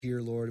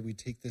here, Lord. We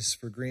take this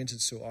for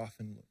granted so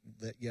often,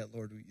 yet,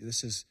 Lord,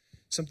 this is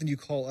something you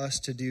call us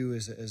to do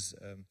as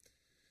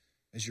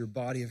your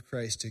body of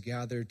Christ, to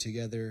gather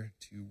together,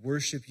 to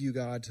worship you,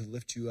 God, to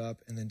lift you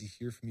up, and then to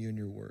hear from you in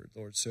your word,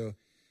 Lord. So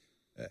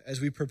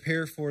as we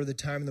prepare for the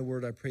time in the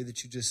word, I pray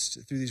that you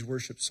just, through these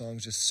worship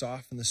songs, just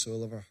soften the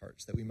soil of our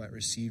hearts, that we might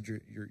receive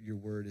your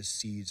word as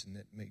seeds and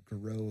that may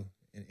grow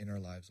in our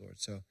lives, Lord.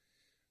 So,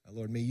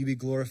 Lord, may you be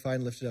glorified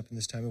and lifted up in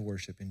this time of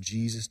worship. In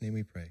Jesus' name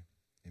we pray.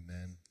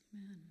 Amen.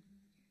 Amen.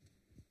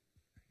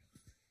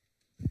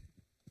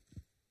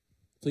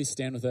 Please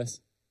stand with us.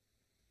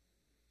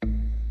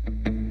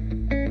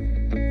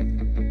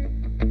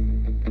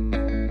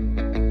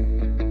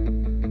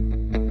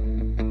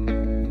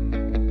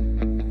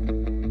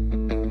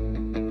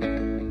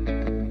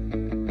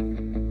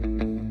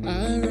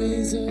 I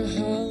raise a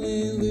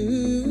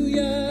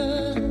hallelujah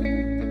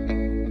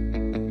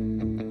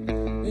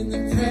in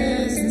the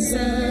presence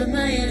of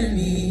my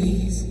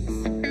enemies.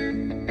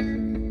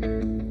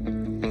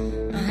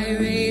 I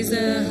raise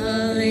a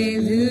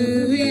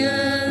hallelujah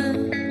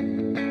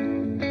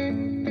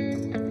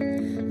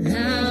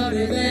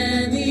louder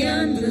than the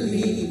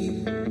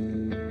unbelief.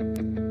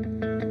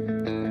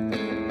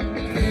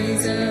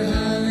 Raise a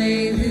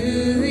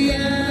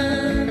hallelujah.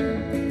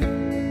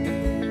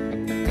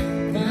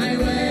 My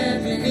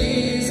weapon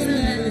is a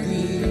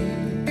melody.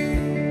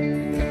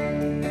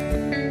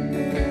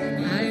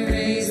 I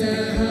raise a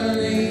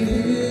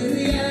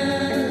hallelujah.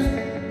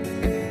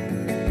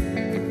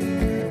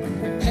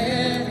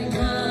 Heaven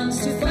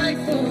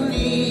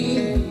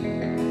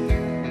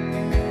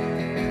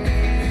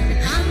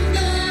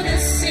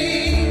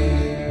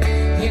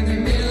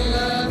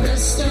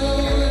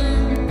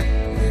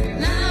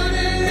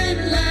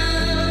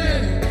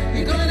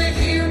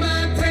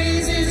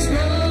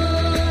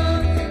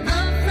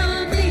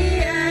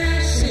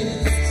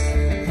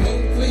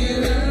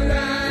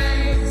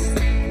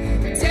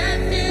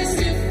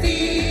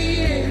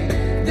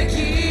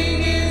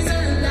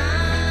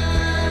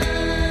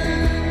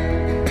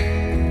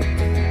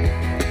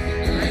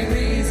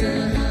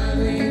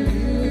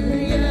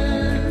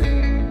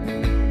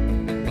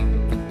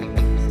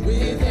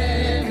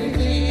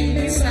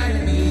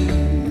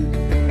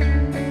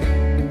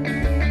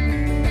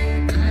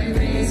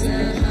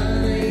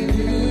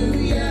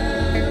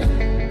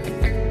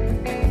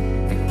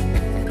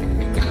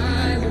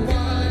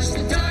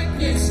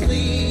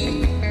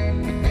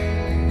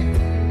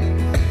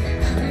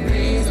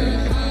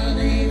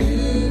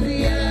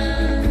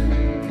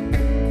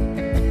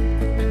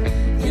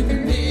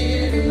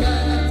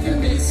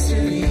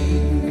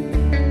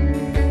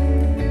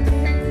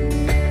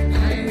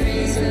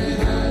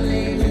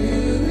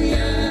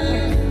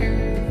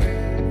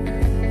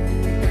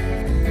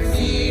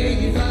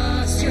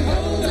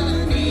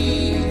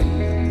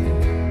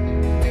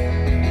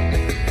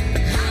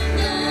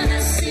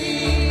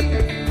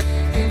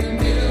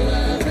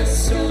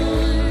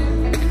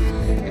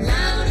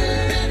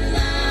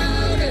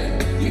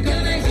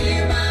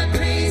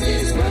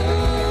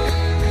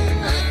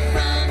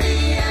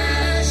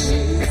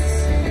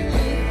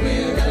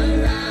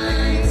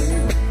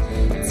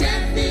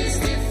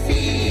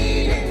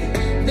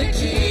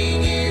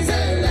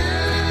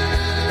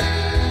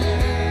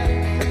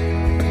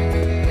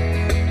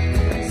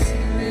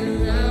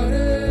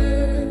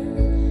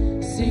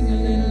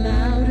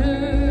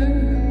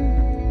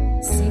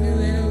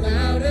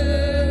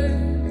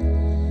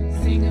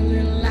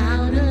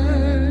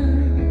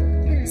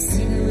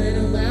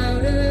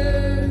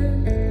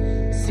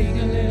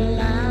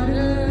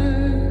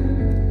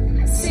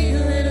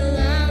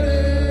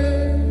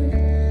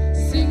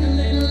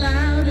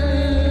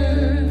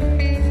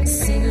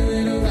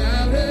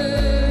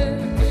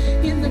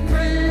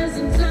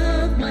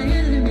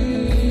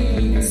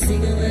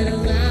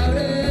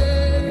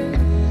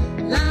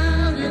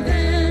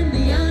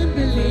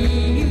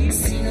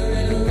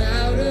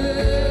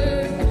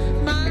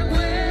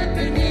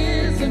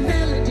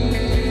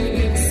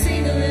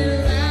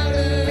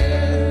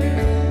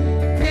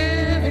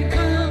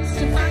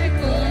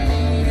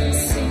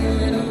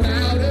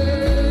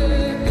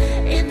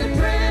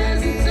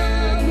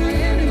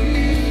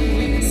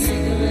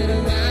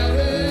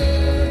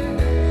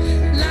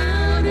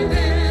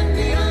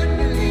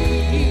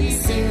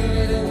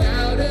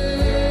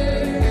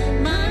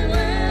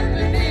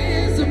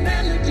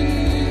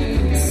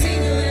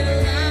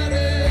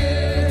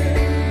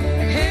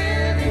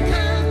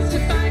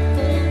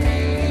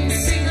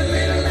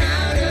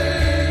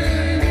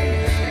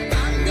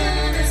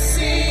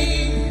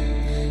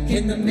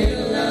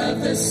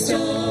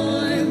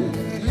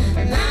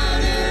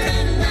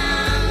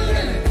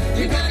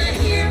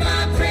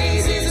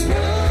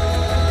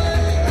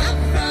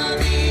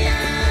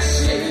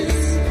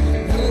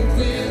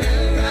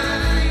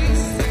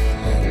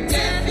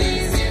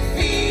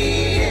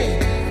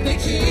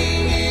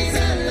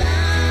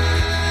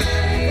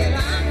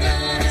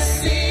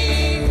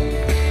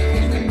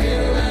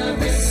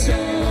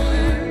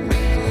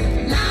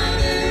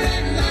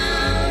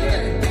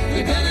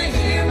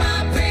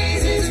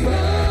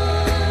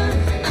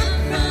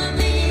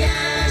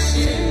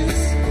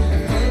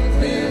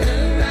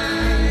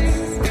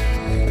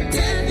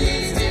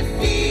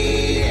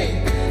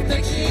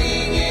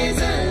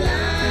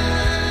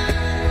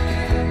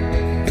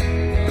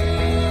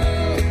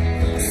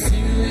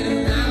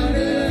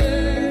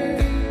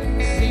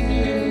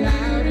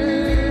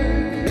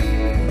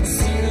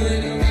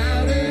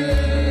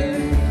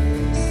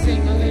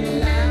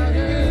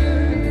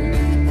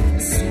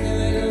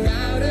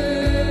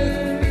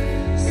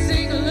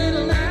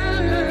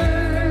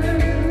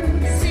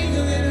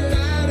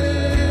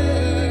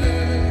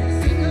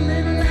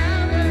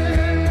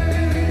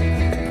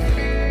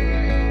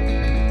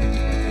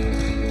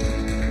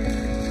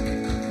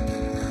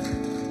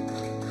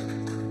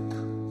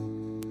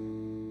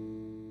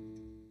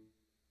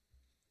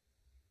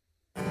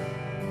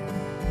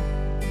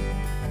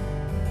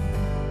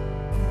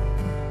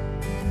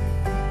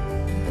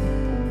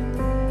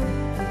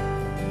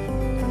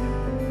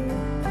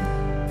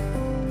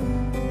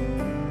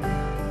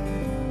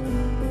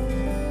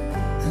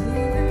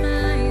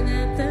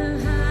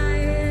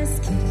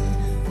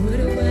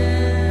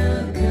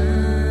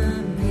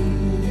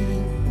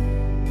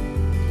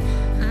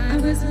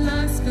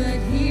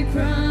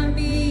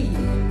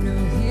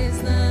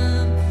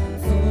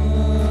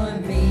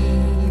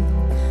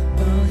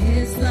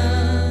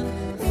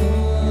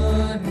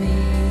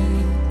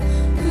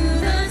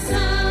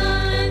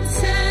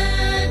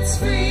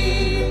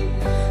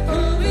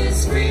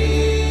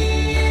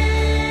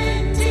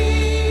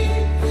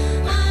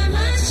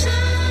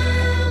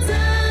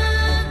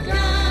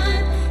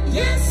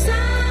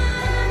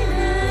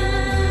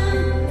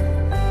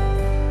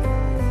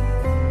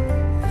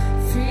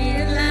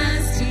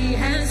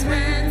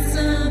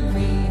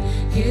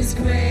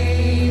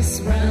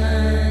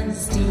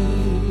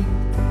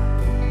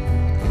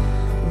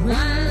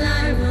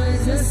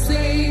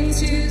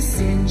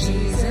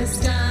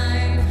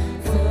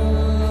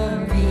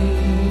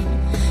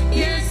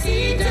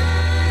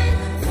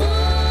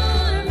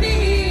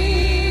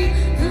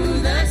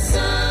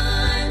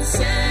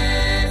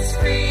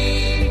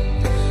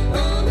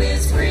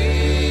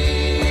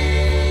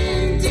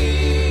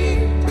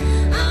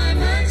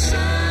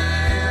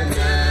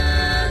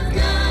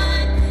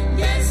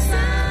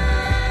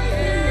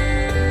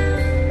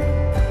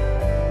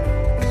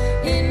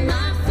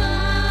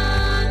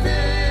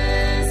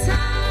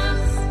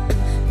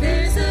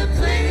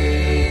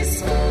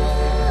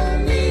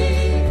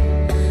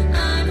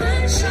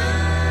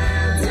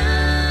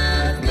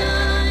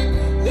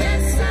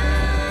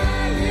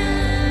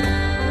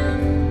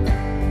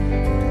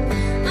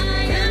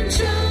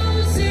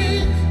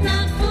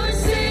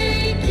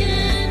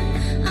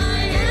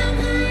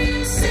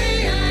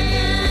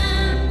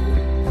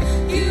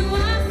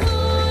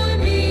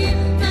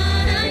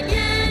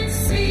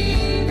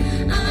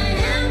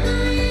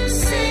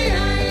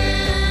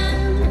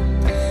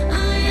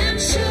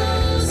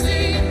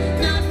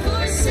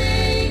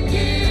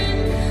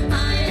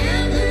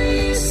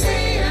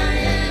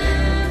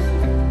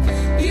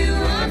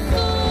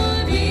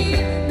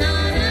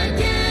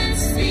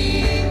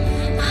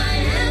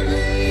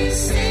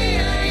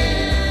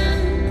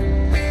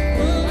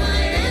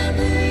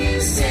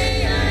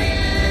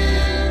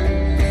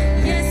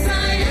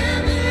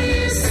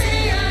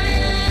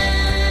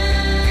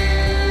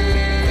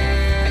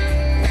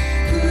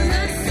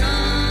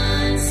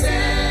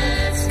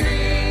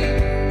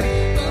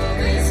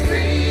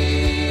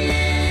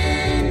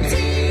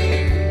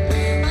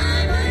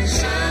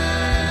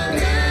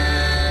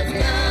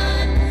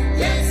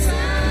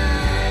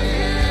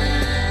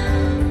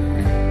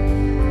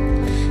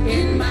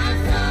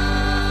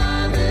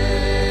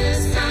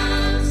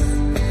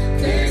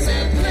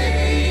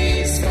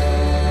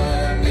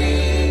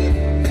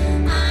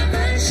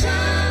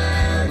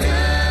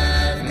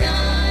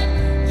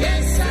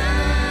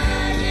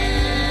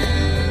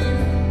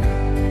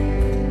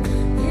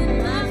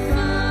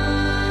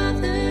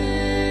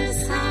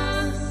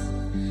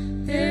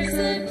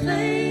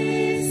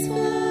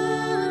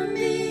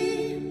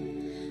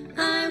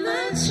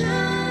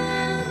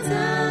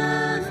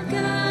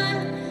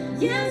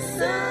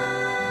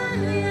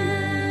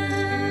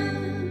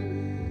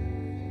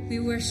We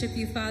worship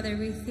you, Father.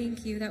 We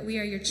thank you that we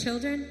are your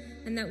children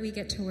and that we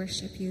get to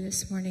worship you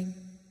this morning.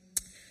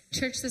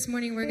 Church, this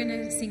morning we're going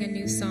to sing a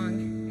new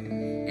song.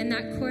 And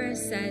that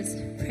chorus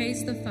says,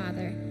 praise the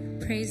Father,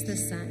 praise the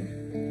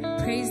Son,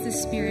 praise the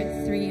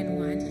Spirit, three in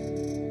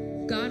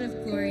one. God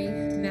of glory,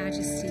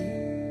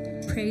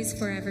 majesty, praise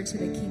forever to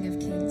the King of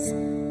Kings.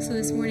 So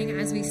this morning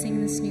as we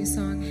sing this new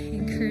song, I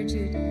encourage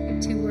you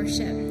to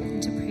worship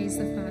and to praise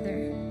the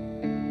Father.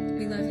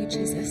 We love you,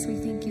 Jesus. We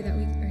thank you that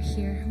we are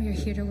here. We are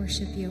here to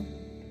worship you.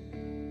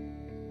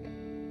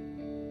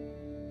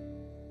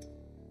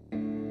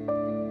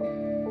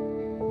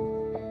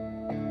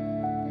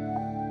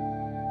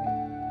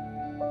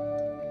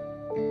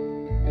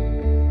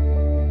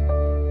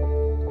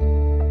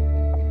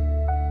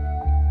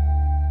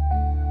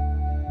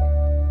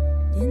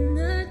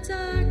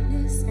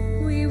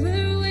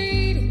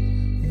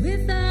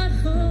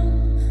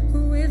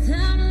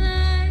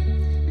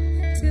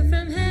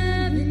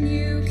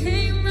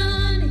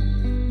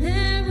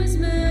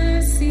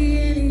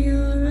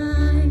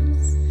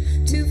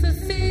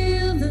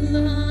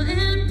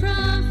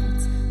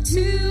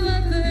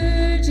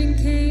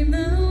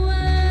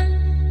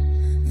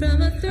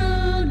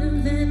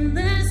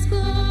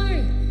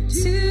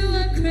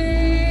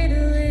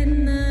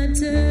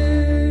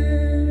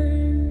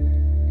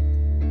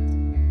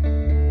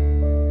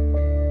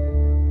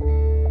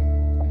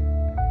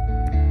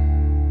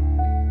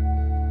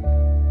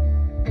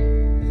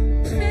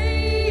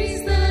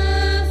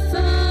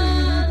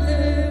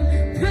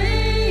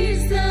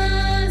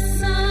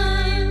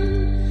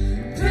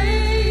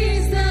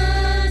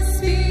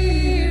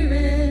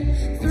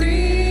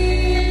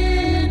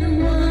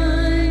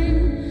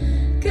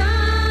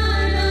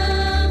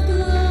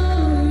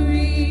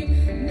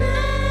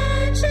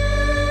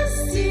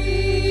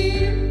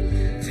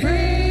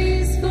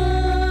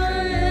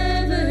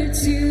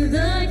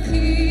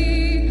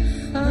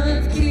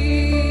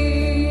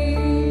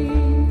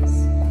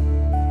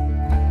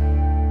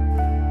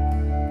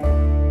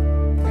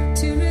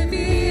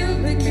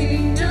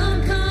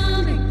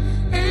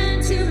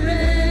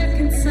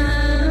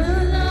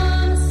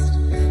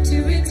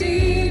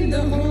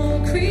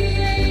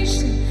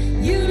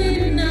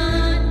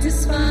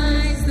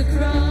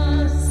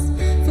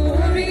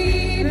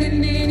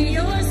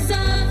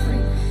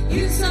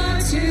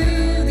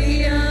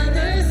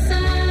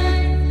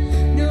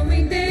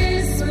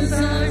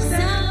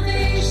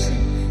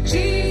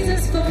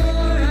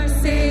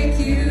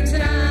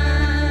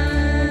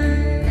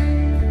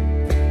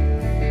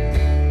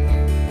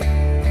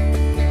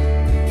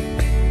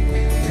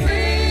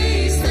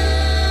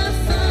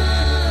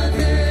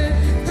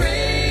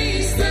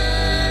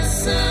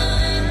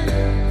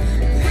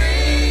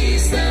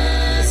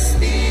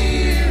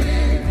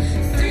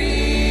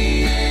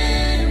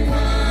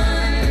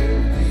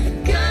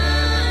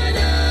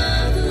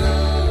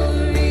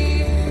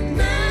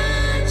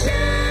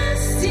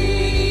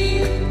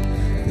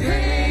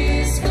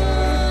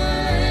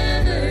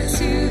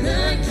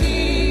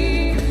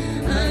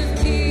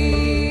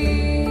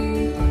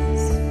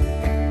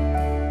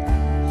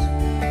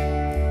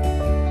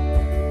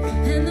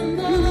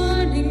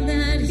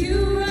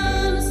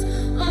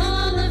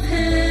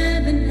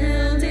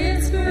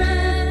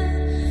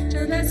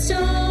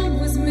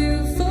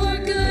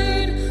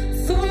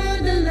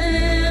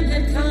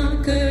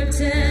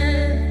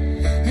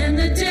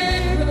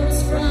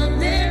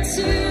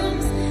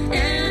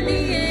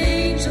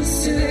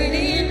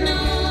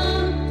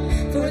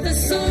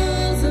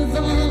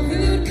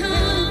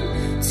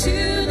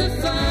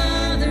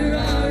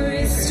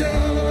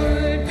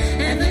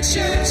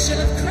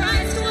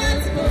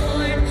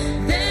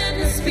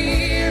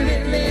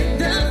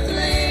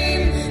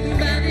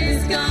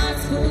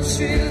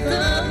 Through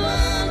the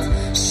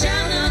world,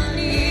 shout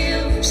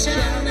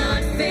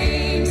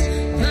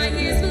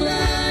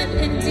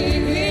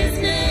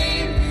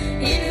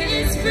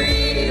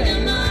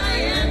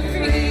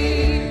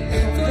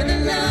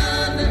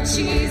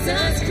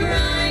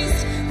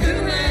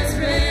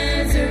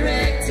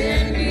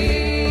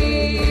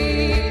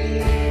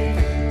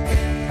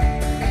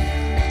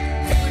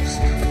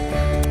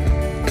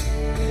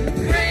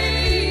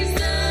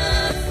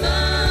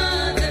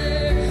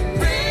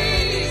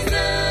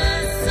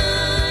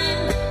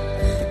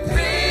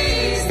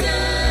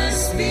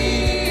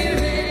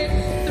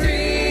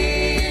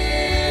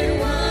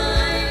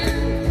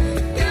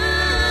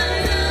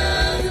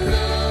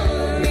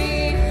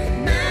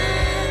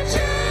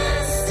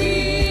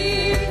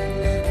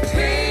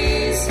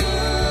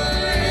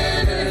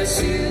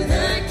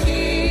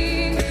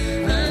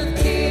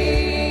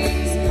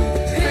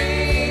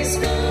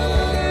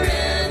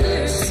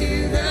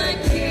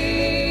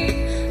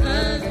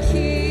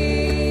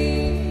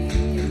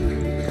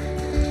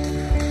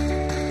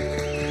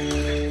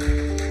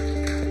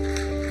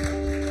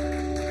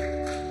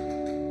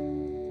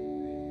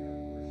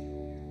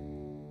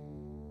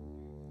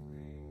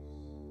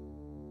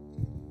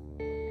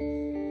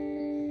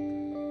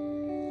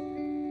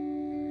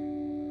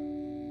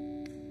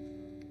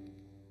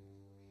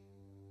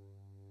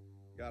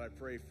God,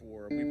 we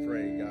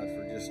pray, God,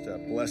 for just a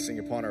blessing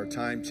upon our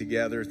time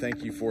together.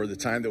 Thank you for the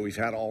time that we've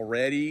had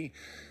already,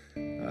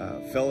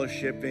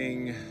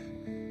 fellowshipping,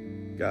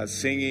 God,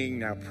 singing,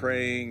 now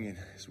praying. And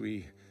as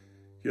we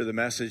hear the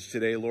message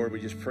today, Lord, we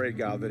just pray,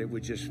 God, that it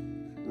would just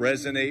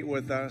resonate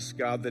with us,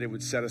 God, that it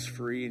would set us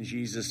free in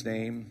Jesus'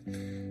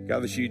 name.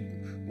 God, that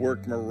you'd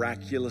work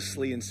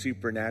miraculously and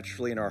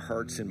supernaturally in our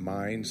hearts and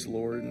minds,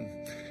 Lord.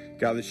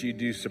 God, that you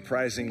do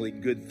surprisingly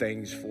good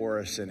things for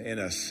us and in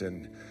us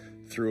and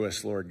through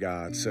us, Lord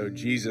God. So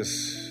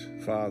Jesus,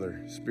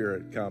 Father,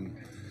 Spirit, come.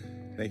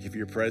 Thank you for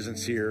your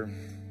presence here.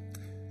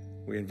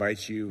 We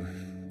invite you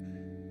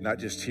not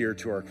just here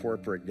to our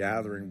corporate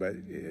gathering, but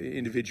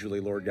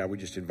individually, Lord God, we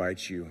just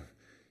invite you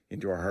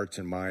into our hearts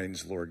and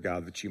minds, Lord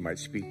God, that you might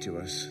speak to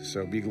us.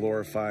 So be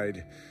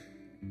glorified,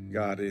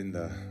 God, in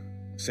the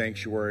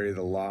sanctuary,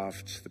 the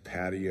loft, the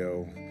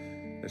patio.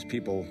 As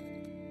people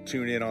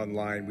tune in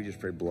online, we just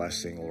pray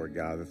blessing, Lord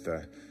God, that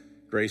the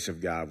grace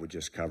of God would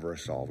just cover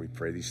us all. We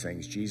pray these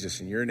things, Jesus,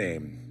 in your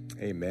name.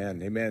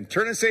 Amen. Amen.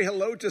 Turn and say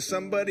hello to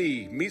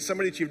somebody. Meet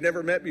somebody that you've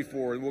never met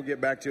before, and we'll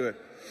get back to it.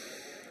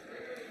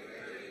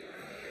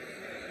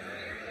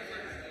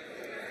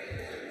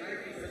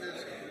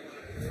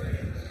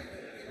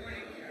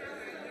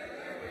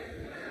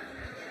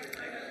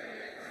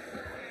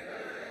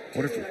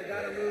 What if I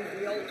gotta move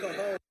the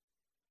alcohol?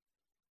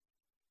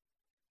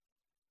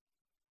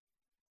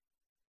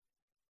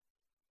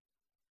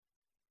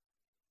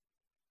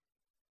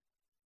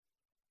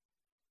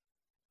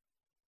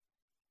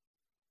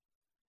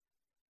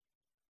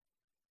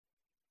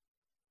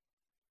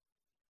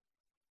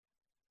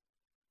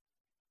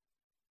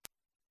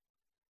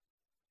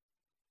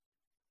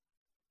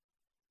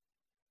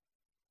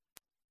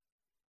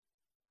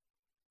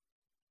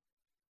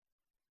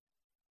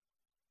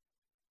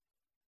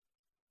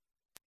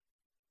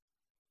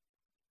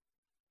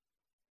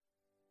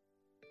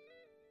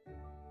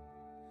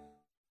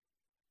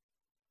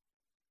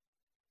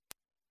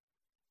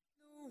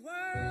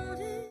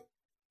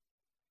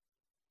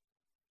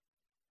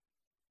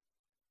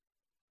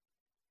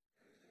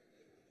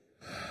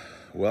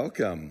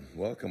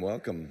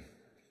 Welcome.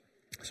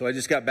 So I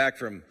just got back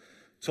from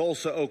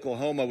Tulsa,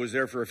 Oklahoma. Was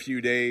there for a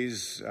few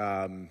days.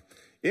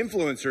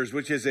 Influencers,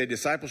 which is a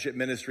discipleship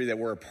ministry that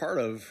we're a part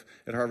of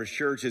at Harvest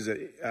Church, is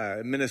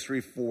a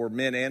ministry for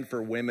men and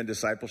for women,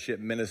 discipleship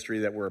ministry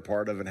that we're a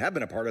part of and have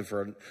been a part of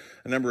for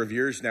a number of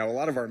years now. A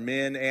lot of our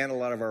men and a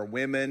lot of our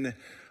women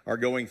are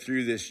going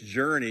through this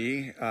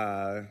journey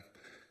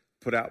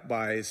put out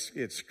by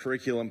its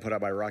curriculum put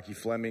out by Rocky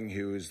Fleming,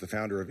 who is the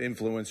founder of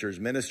Influencers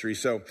Ministry.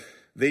 So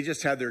they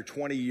just had their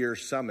 20-year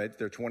summit,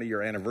 their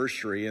 20-year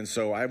anniversary. And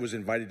so I was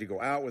invited to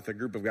go out with a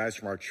group of guys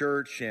from our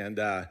church. And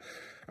I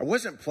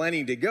wasn't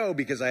planning to go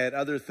because I had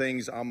other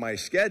things on my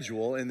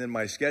schedule. And then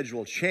my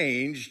schedule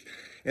changed.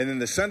 And then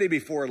the Sunday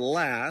before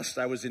last,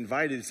 I was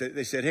invited.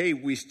 They said, hey,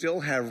 we still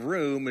have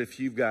room if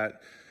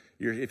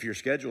your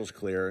schedule's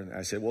clear. And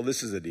I said, well,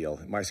 this is the deal.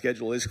 My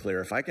schedule is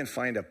clear. If I can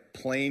find a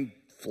plane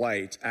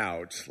flight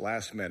out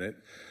last minute,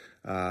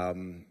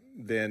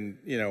 then,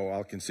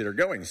 I'll consider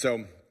going.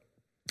 So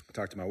I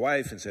talked to my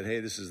wife and said, hey,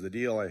 this is the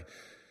deal.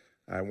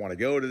 I want to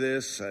go to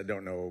this. I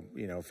don't know,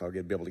 if I'll be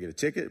able to get a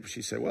ticket.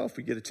 She said, well, if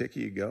we get a ticket,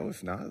 you go.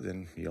 If not,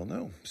 then you'll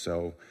know.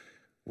 So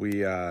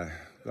we got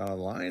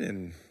online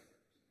and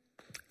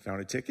found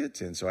a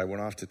ticket. And so I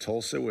went off to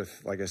Tulsa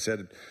with, like I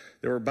said,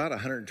 there were about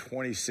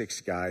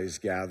 126 guys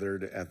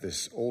gathered at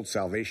this old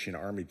Salvation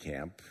Army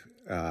camp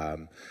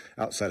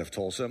outside of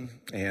Tulsa.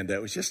 And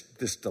it was just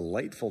this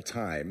delightful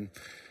time.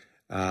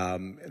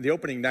 The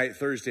opening night,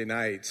 Thursday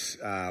night,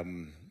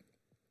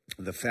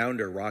 the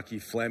founder, Rocky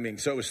Fleming.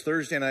 So it was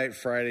Thursday night,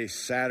 Friday,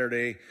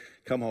 Saturday,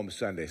 come home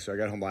Sunday. So I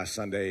got home last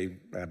Sunday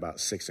at about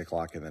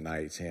 6:00 in the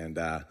night.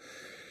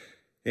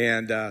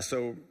 And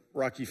so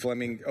Rocky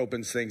Fleming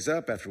opens things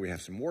up after we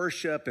have some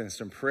worship and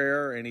some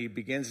prayer, and he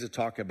begins to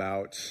talk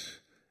about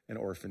an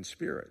orphan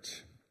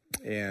spirit.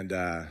 And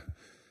I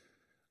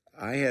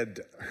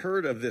had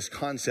heard of this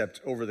concept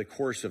over the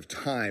course of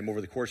time,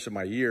 over the course of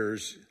my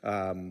years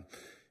in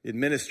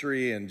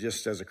ministry and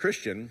just as a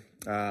Christian.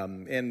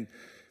 And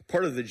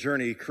part of the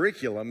journey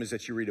curriculum is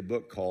that you read a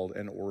book called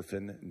An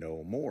Orphan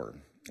No More.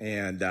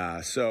 And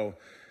so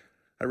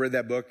I read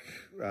that book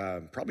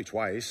probably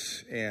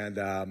twice, and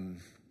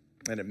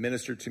it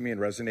ministered to me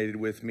and resonated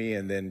with me.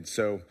 And then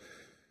so,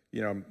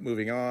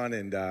 moving on,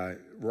 and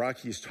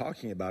Rocky's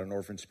talking about an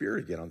orphan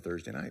spirit again on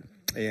Thursday night.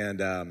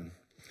 And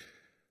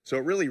so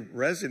it really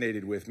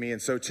resonated with me.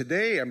 And so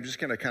today I'm just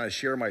going to kind of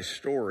share my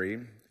story.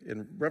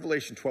 In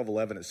Revelation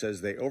 12:11, it says,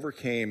 they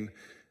overcame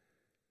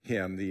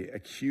him, the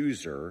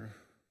accuser,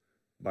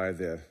 by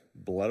the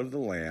blood of the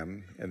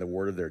Lamb and the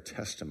word of their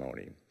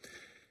testimony.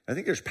 I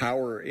think there's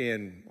power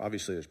in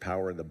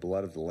the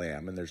blood of the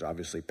Lamb, and there's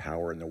obviously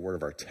power in the word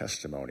of our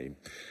testimony.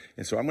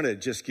 And so I'm going to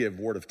just give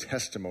word of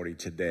testimony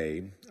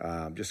today,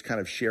 just kind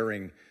of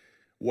sharing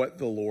what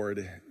the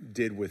Lord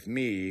did with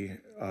me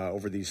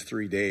over these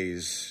 3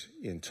 days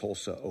in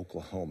Tulsa,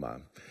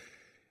 Oklahoma.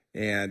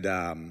 And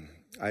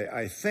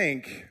I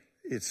think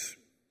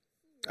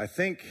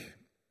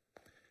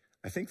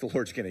I think the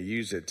Lord's going to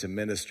use it to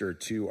minister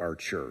to our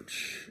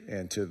church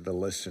and to the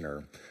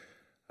listener,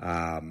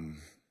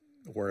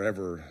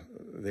 wherever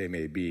they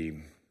may be.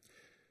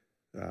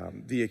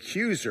 The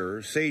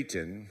accuser,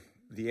 Satan,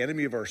 the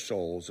enemy of our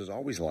souls, is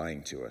always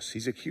lying to us.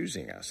 He's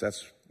accusing us.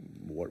 That's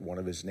what one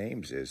of his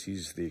names is.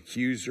 He's the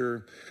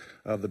accuser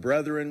of the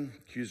brethren,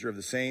 accuser of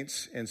the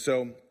saints. And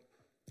so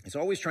he's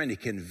always trying to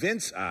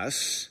convince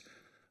us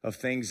of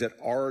things that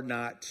are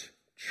not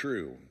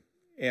true.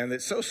 And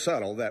it's so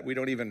subtle that we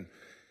don't even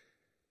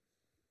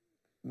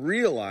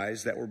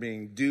realize that we're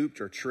being duped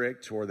or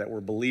tricked, or that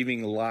we're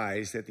believing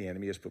lies that the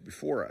enemy has put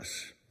before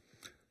us.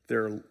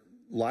 There are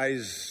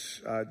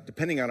lies,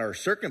 depending on our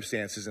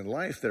circumstances in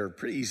life, that are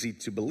pretty easy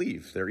to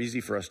believe. They're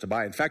easy for us to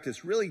buy. In fact,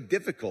 it's really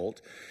difficult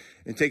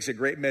and takes a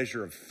great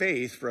measure of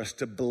faith for us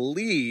to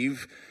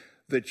believe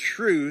the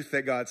truth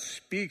that God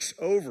speaks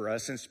over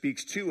us and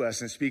speaks to us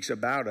and speaks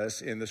about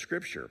us in the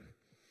Scripture.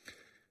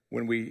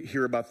 When we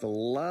hear about the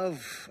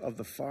love of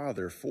the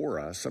Father for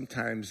us,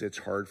 sometimes it's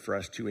hard for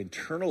us to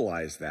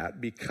internalize that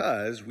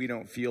because we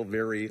don't feel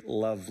very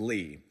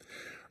lovely,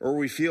 or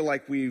we feel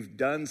like we've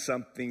done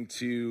something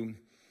to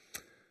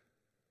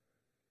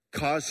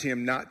cause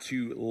him not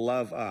to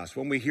love us.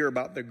 When we hear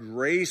about the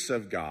grace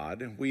of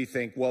God, we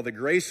think, well, the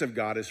grace of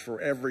God is for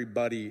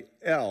everybody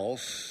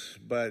else,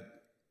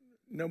 but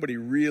nobody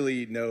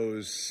really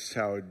knows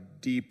how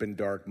deep and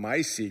dark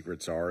my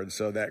secrets are, and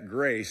so that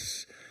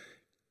grace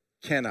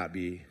cannot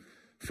be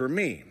for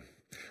me.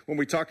 When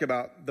we talk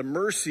about the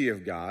mercy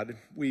of God,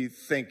 we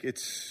think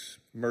it's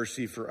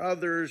mercy for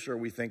others, or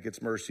we think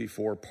it's mercy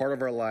for part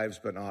of our lives,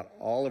 but not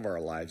all of our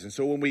lives. And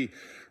so when we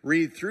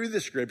read through the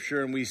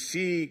Scripture and we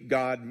see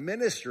God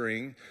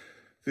ministering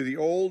through the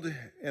Old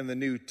and the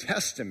New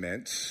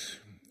Testament,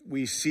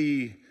 we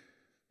see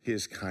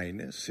his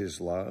kindness,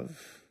 his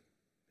love,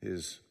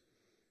 his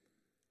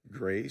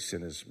grace,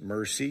 and his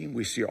mercy.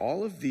 We see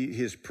all of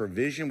his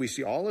provision. We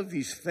see all of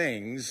these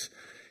things.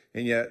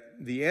 And yet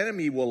the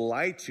enemy will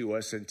lie to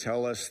us and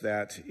tell us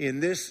that in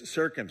this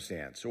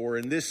circumstance or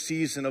in this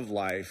season of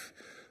life,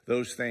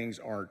 those things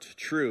aren't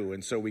true.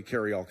 And so we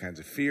carry all kinds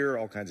of fear,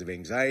 all kinds of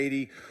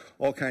anxiety,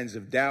 all kinds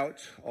of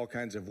doubt, all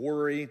kinds of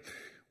worry.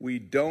 We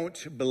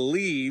don't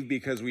believe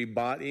because we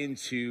bought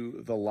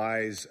into the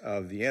lies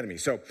of the enemy.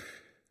 So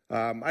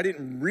I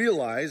didn't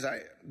realize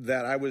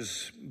that I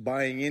was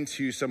buying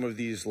into some of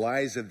these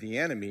lies of the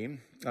enemy.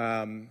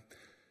 But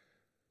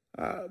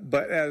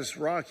as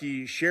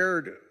Rocky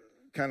shared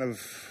kind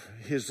of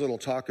his little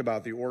talk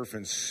about the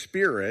orphan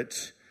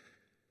spirit,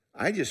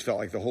 I just felt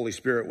like the Holy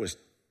Spirit was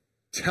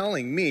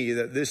telling me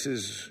that this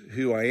is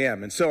who I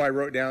am. And so I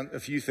wrote down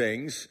a few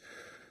things,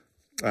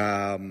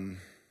 and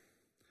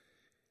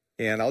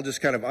I'll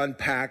just kind of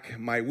unpack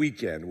my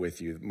weekend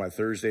with you, my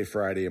Thursday,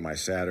 Friday, and my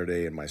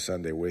Saturday, and my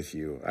Sunday with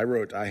you. I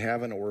wrote, I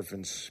have an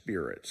orphan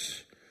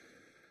spirit.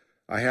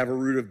 I have a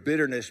root of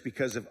bitterness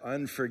because of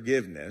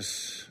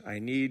unforgiveness. I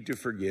need to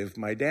forgive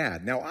my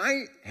dad. Now,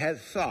 I had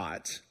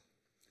thought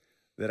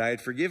that I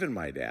had forgiven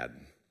my dad,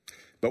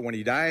 but when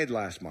he died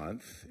last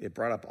month, it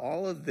brought up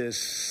all of this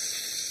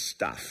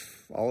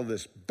stuff, all of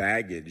this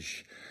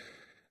baggage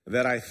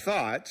that I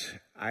thought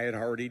I had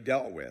already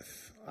dealt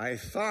with. I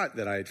thought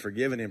that I had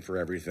forgiven him for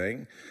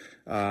everything.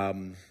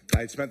 I'd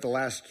spent the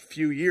last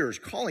few years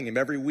calling him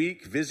every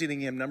week,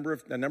 visiting him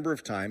a number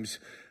of times,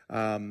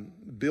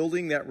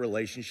 building that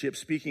relationship,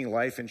 speaking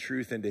life and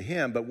truth into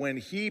him. But when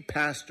he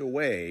passed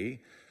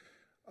away,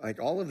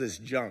 like all of this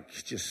junk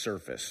just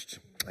surfaced,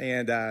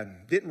 and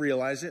didn't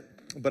realize it,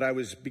 but I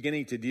was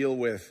beginning to deal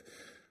with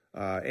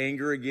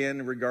anger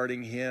again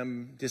regarding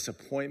him,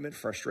 disappointment,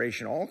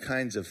 frustration, all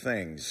kinds of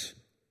things.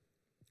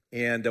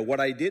 And what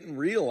I didn't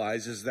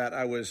realize is that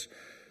I was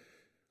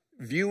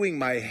viewing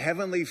my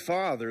heavenly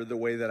Father the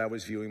way that I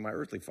was viewing my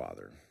earthly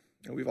father.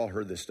 And we've all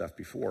heard this stuff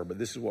before, but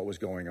this is what was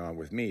going on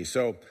with me.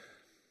 So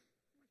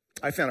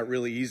I found it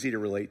really easy to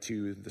relate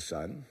to the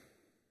Son,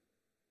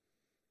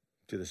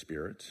 to the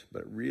Spirit,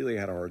 but really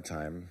had a hard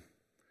time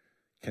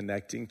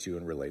connecting to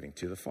and relating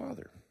to the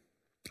Father.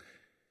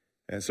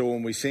 And so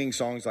when we sing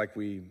songs like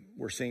we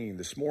were singing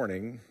this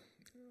morning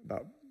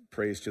about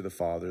praise to the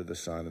Father, the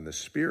Son, and the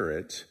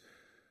Spirit,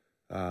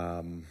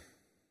 it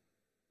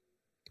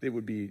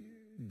would be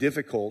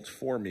difficult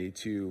for me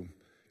to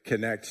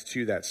connect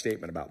to that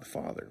statement about the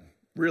Father.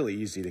 Really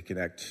easy to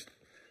connect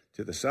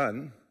to the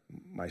Son,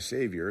 my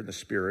Savior, the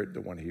Spirit,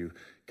 the one who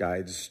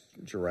guides,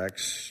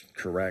 directs,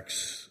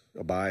 corrects,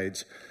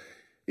 abides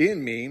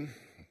in me.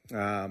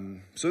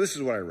 So this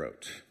is what I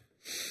wrote.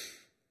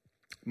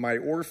 My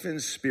orphan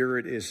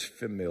spirit is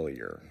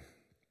familiar.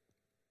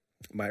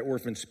 My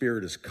orphan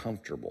spirit is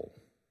comfortable.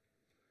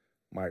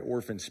 My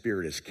orphan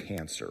spirit is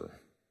cancer.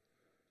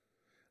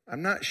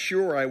 I'm not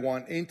sure I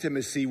want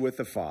intimacy with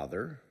the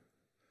Father.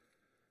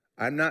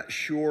 I'm not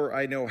sure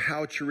I know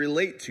how to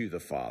relate to the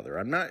Father.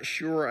 I'm not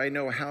sure I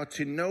know how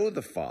to know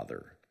the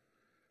Father.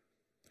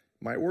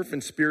 My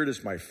orphan spirit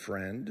is my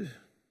friend.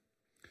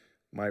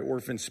 My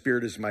orphan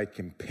spirit is my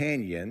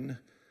companion.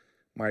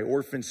 My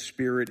orphan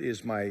spirit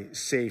is my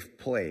safe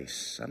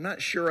place. I'm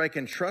not sure I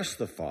can trust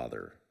the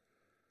Father.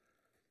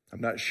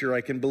 I'm not sure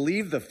I can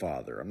believe the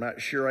Father. I'm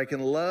not sure I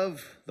can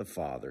love the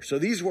Father. So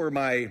these were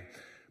my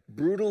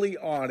brutally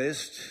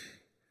honest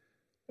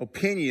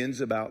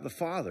opinions about the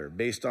Father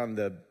based on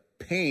the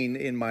pain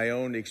in my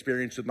own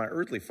experience with my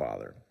earthly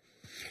father.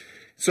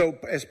 So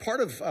as part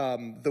of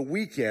the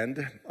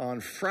weekend on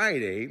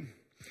Friday,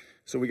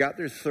 so we got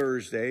there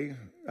Thursday,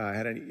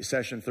 had a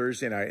session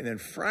Thursday night, and then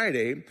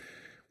Friday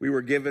we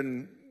were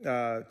given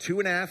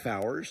 2.5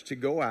 hours to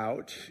go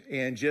out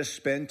and just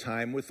spend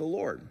time with the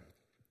Lord.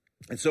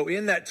 And so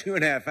in that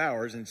 2.5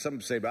 hours, and some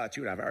say about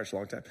 2.5 hours is a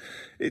long time,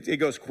 it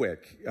goes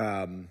quick.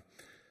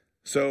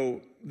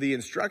 So the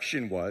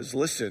instruction was,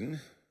 listen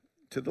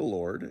to the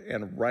Lord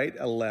and write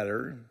a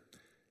letter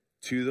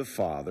to the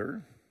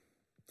Father,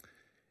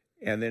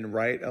 and then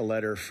write a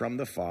letter from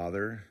the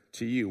Father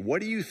to you.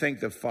 What do you think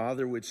the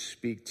Father would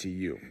speak to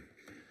you?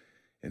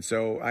 And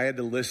so I had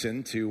to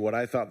listen to what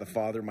I thought the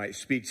Father might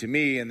speak to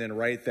me and then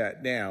write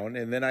that down.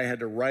 And then I had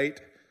to write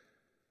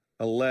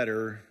a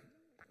letter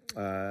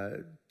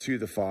to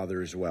the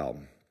Father as well.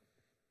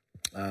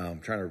 I'm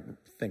trying to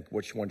think,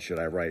 which one should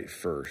I write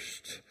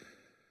first?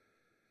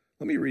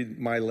 Let me read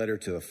my letter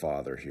to the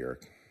Father here.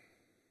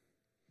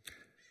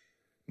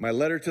 My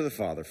letter to the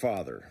Father.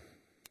 Father,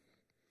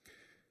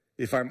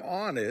 if I'm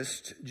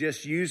honest,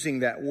 just using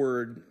that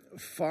word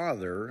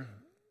Father,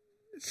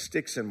 it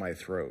sticks in my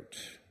throat.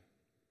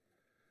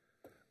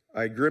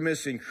 I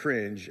grimace and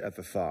cringe at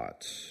the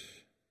thought.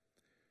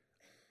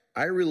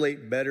 I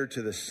relate better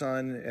to the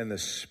Son and the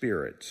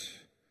Spirit.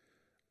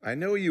 I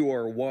know you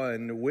are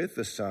one with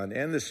the Son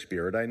and the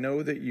Spirit. I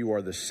know that you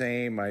are the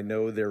same. I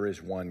know there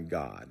is one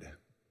God.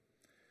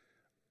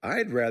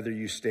 I'd rather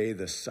you stay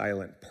the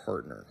silent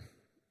partner.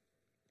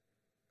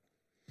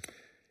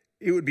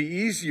 It would be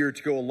easier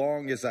to go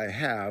along as I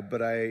have,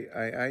 but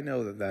I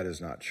know that that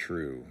is not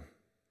true.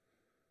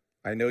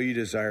 I know you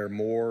desire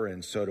more,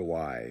 and so do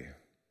I.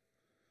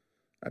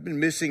 I've been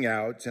missing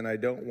out, and I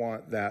don't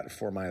want that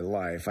for my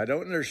life. I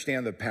don't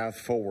understand the path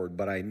forward,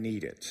 but I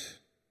need it.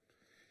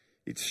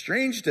 It's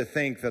strange to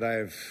think that I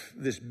have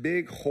this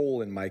big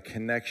hole in my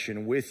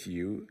connection with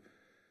you.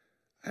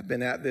 I've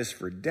been at this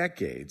for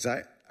decades.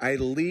 I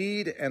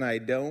lead, and I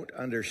don't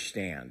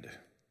understand.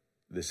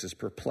 This is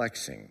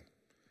perplexing.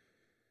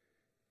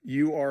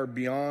 You are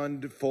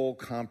beyond full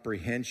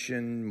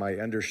comprehension. My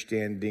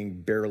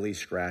understanding barely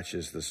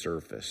scratches the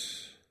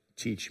surface.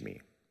 Teach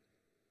me.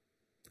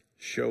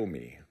 Show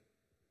me.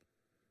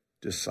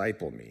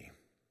 Disciple me.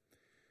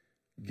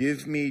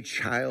 Give me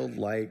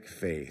childlike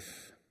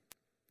faith.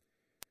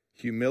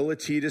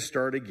 Humility to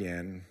start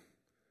again.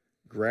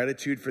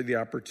 Gratitude for the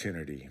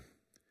opportunity.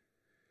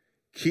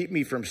 Keep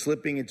me from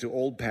slipping into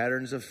old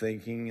patterns of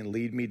thinking and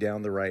lead me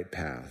down the right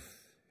path.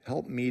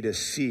 Help me to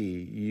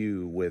see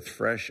you with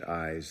fresh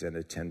eyes and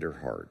a tender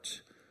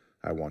heart.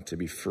 I want to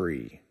be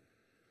free.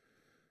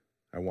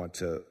 I want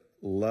to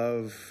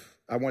love.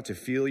 I want to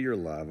feel your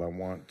love. I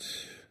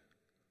want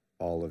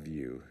all of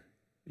you.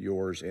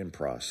 Yours in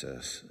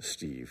process,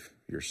 Steve,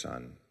 your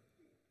son.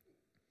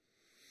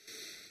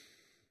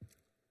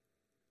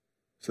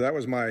 So that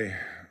was my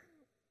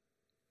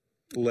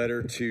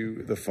letter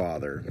to the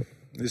Father.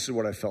 This is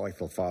what I felt like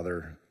the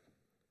Father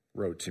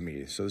wrote to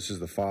me. So this is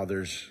the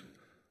Father's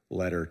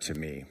letter to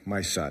me.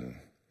 My son,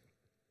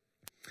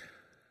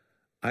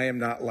 I am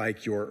not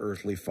like your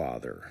earthly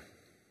father.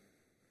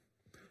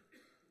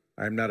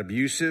 I am not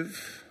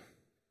abusive.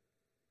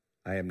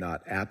 I am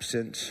not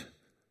absent.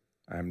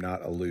 I am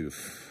not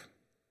aloof.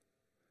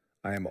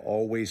 I am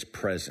always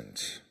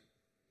present.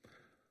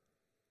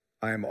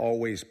 I am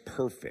always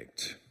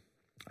perfect.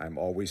 I am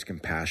always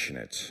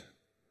compassionate.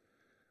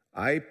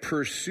 I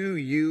pursue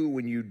you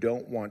when you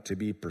don't want to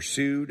be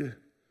pursued.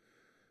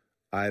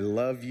 I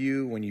love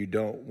you when you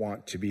don't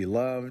want to be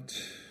loved.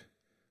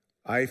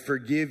 I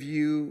forgive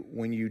you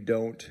when you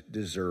don't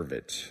deserve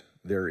it.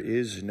 There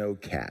is no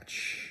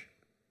catch.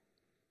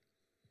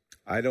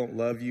 I don't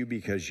love you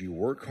because you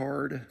work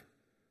hard.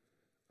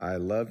 I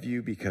love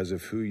you because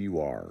of who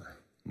you are,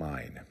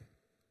 mine.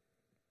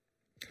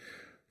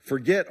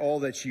 Forget all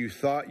that you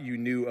thought you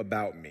knew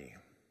about me.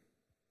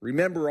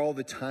 Remember all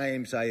the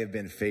times I have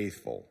been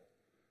faithful.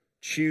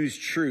 Choose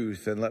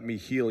truth and let me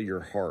heal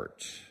your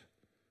heart.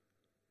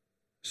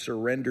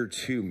 Surrender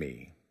to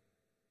me.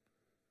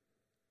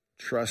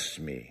 Trust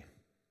me.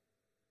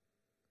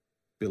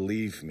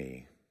 Believe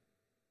me.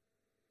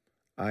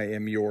 I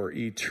am your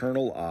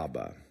eternal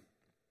Abba.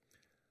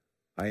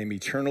 I am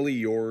eternally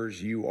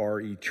yours. You are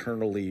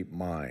eternally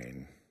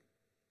mine.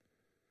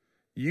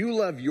 You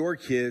love your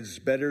kids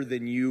better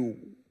than you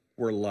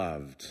were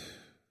loved.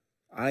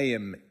 I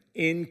am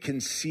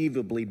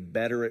inconceivably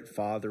better at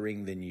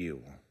fathering than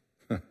you.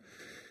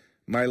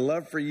 My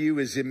love for you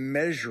is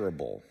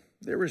immeasurable.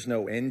 There is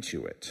no end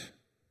to it.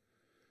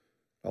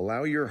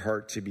 Allow your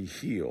heart to be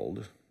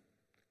healed.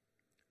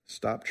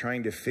 Stop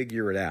trying to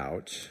figure it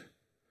out.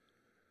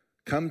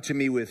 Come to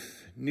me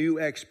with new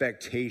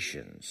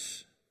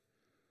expectations.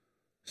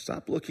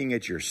 Stop looking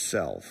at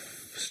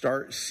yourself.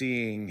 Start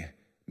seeing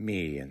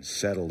me and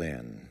settle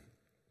in.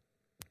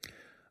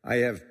 I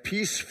have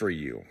peace for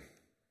you.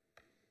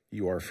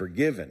 you are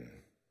forgiven.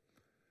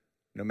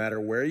 No matter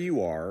where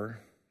you are,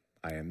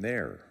 I am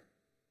there.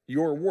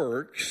 Your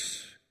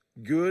works,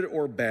 good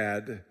or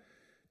bad,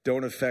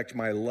 don't affect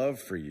my love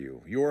for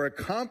you. Your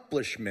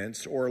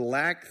accomplishments or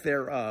lack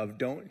thereof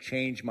don't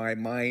change my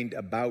mind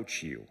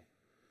about you.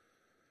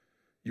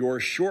 Your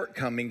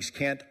shortcomings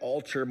can't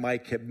alter my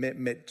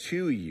commitment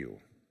to you.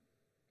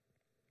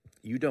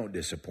 You don't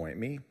disappoint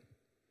me.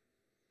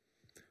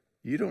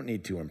 You don't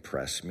need to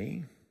impress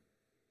me.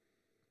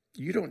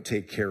 You don't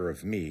take care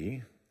of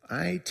me.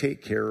 I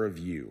take care of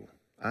you.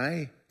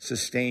 I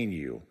sustain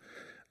you.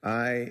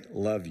 I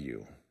love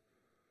you.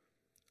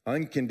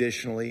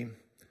 Unconditionally,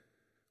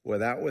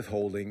 without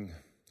withholding,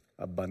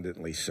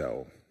 abundantly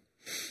so.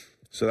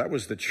 So that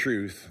was the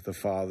truth the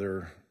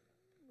Father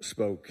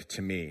spoke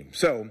to me.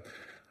 So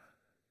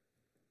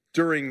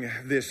during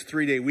this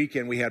 3-day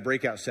weekend, we had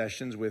breakout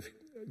sessions with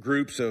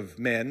groups of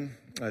men.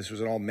 This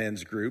was an all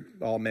men's group,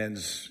 all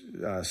men's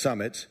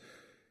summit.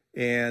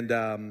 And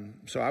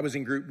so I was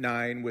in group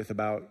 9 with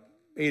about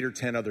 8 or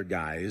 10 other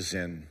guys.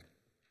 And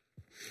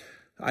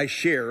I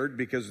shared,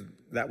 because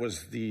that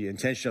was the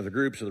intention of the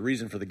group, so the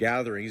reason for the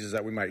gatherings is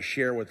that we might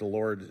share what the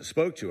Lord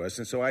spoke to us.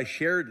 And so I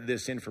shared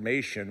this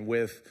information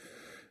with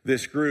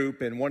this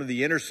group, and one of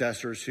the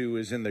intercessors who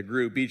was in the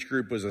group, each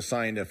group was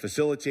assigned a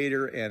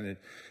facilitator and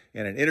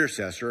an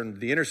intercessor. And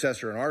the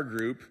intercessor in our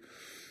group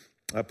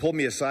pulled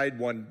me aside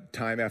one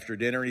time after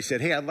dinner, and he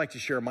said, "Hey, I'd like to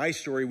share my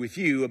story with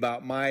you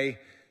about my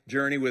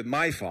journey with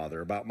my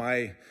father, about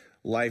my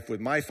life with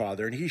my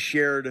father." And he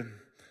shared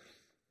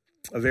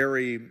a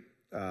very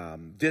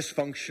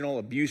dysfunctional,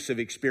 abusive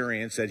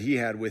experience that he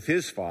had with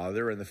his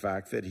father, and the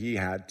fact that he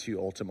had to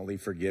ultimately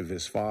forgive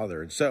his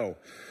father. And so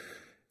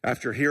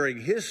after hearing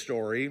his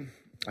story,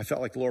 I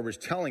felt like the Lord was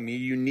telling me,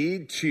 you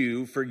need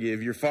to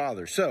forgive your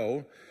father.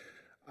 So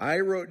I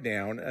wrote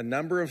down a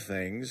number of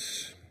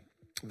things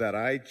that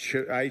I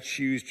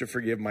choose to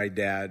forgive my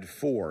dad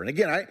for. And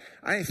again,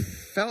 I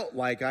felt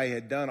like I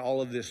had done all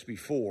of this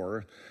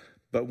before,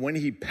 but when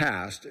he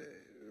passed,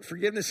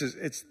 forgiveness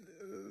it's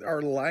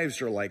our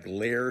lives are like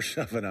layers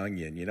of an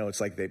onion. You know,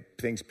 it's like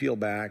things peel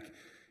back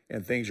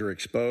and things are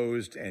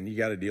exposed, and you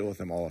got to deal with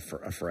them all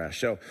afresh.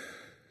 So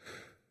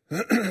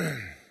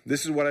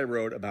this is what I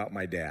wrote about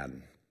my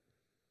dad.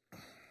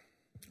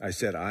 I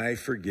said, I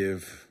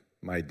forgive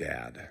my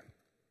dad.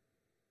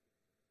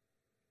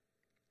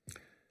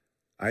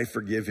 I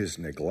forgive his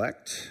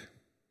neglect.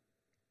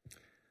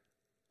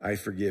 I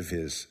forgive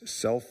his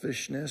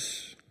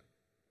selfishness.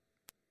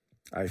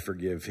 I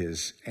forgive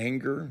his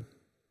anger.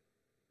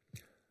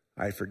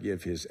 I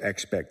forgive his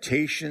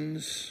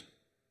expectations.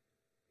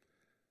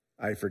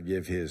 I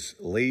forgive his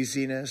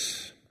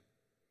laziness.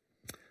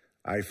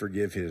 I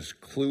forgive his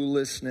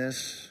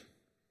cluelessness.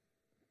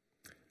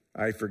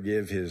 I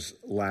forgive his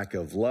lack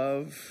of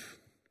love.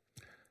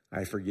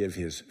 I forgive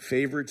his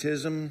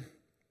favoritism.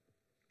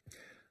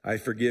 I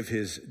forgive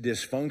his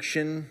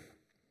dysfunction.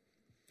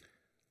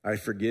 I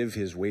forgive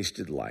his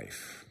wasted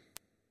life.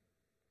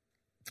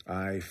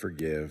 I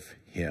forgive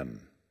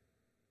him.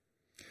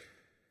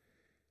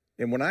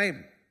 And when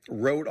I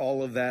wrote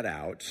all of that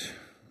out,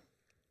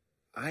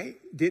 I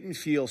didn't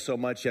feel so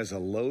much as a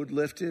load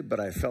lifted, but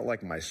I felt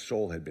like my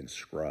soul had been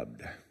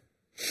scrubbed.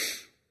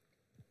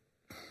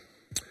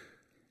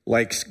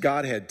 Like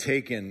God had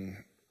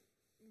taken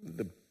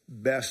the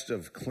best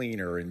of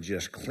cleaner and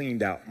just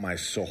cleaned out my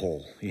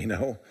soul, you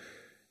know,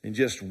 and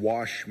just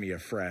washed me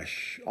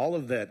afresh. All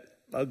of that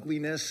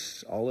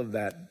ugliness, all of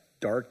that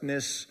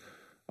darkness,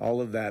 all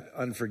of that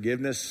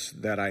unforgiveness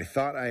that I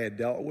thought I had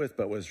dealt with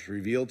but was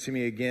revealed to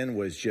me again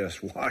was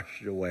just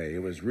washed away.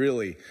 It was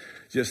really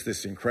just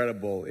this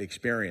incredible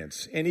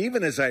experience. And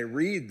even as I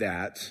read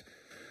that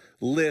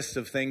list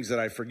of things that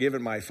I've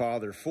forgiven my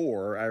father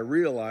for, I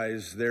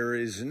realize there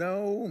is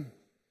no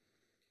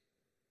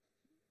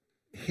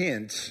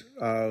hint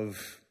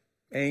of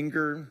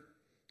anger.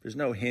 There's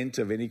no hint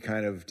of any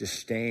kind of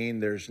disdain.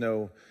 There's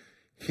no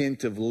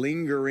hint of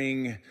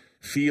lingering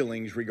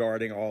feelings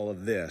regarding all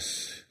of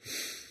this.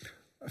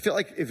 I feel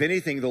like, if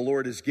anything, the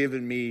Lord has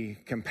given me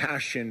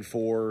compassion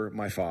for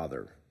my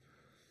father.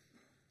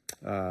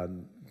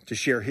 To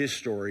share his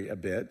story a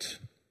bit,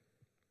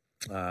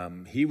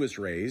 he was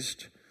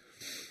raised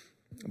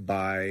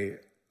by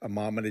a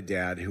mom and a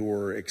dad who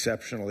were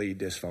exceptionally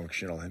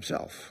dysfunctional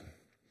himself.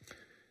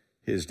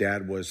 His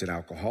dad was an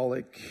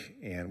alcoholic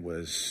and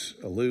was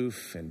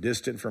aloof and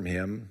distant from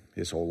him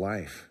his whole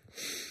life.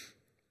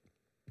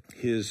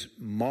 His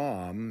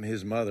mom,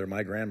 his mother,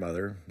 my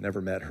grandmother,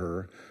 never met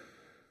her,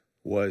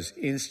 was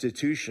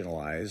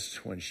institutionalized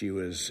when she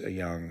was a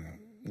young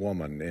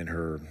woman in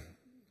her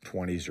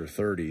 20s or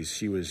 30s.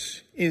 She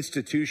was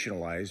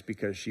institutionalized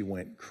because she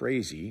went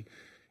crazy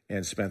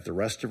and spent the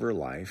rest of her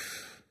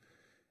life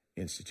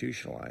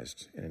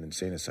institutionalized in an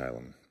insane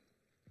asylum.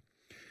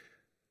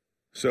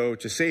 So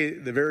to say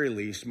the very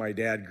least, my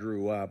dad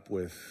grew up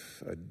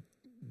with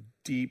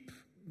deep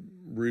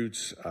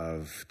roots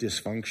of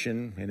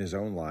dysfunction in his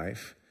own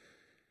life.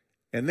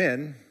 And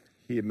then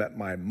he had met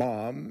my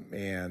mom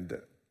and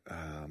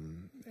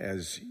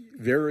as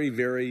very,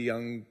 very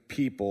young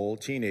people,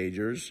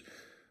 teenagers.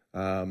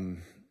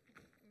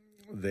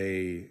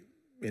 They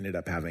ended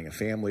up having a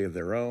family of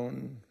their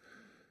own.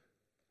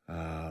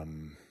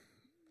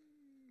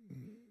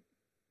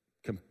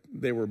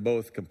 They were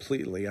both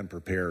completely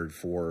unprepared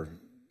for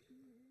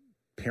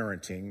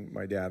parenting,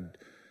 my dad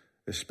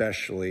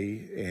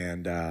especially,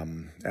 and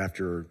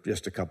after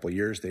just a couple of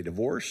years, they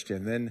divorced.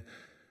 And then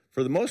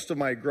for the most of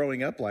my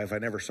growing up life, I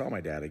never saw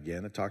my dad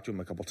again. I talked to him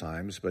a couple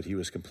times, but he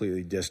was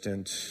completely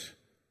distant,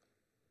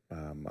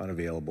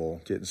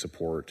 unavailable, didn't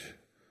support,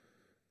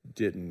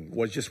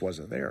 just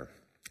wasn't there.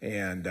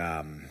 And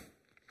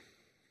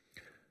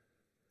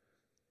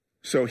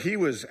so he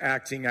was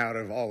acting out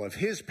of all of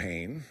his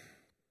pain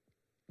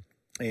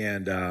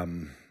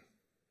and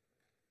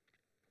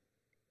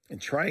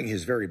trying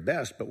his very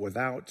best, but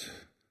without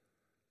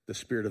the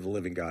Spirit of the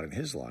living God in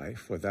his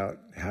life, without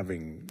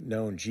having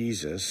known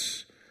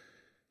Jesus,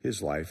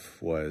 his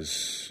life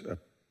was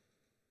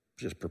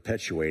just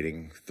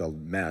perpetuating the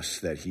mess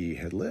that he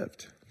had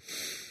lived.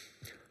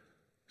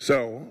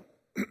 So,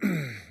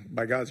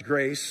 by God's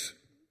grace,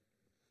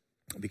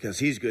 because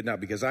he's good, not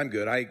because I'm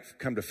good, I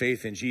come to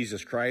faith in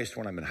Jesus Christ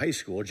when I'm in high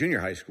school, junior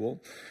high school,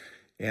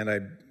 and I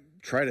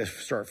try to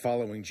start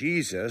following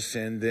Jesus,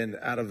 and then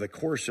out of the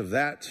course of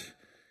that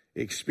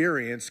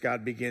experience,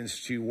 God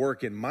begins to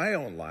work in my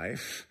own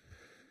life,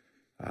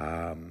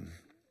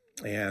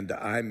 and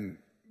I'm,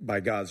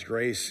 by God's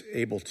grace,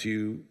 able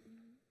to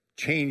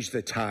change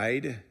the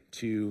tide,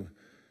 to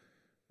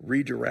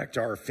redirect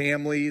our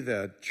family.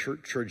 The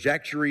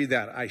trajectory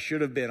that I should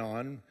have been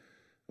on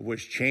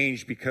was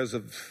changed because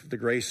of the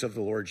grace of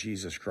the Lord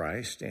Jesus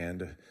Christ,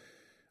 and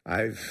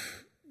I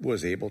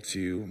was able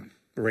to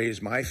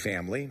raise my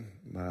family,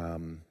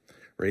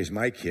 raise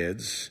my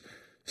kids,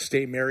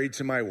 stay married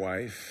to my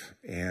wife,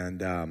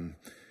 and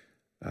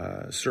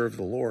serve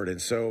the Lord.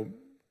 And so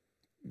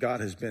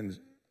God has been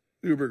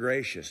uber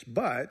gracious.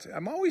 But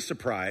I'm always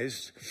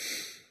surprised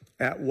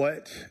at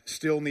what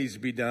still needs to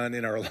be done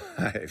in our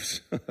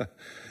lives.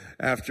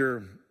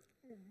 After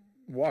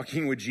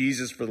walking with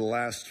Jesus for the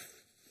last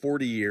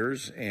 40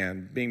 years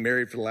and being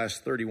married for the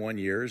last 31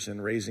 years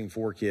and raising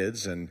 4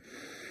 kids and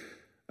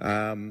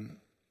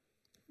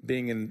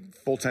being in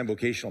full-time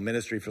vocational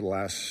ministry for the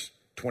last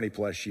 20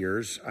 plus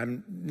years,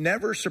 I'm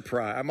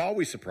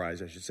always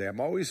surprised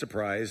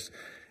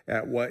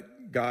at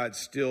what God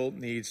still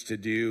needs to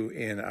do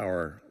in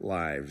our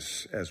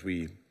lives as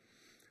we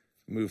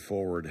move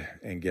forward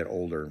and get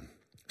older.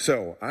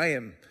 So I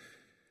am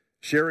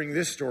sharing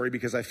this story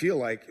because I feel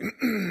like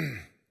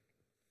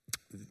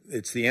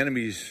it's the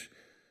enemy's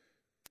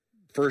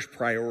first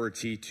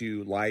priority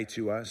to lie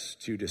to us,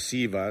 to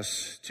deceive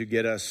us, to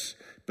get us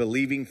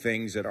believing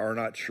things that are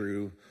not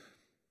true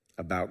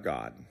about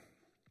God.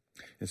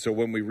 And so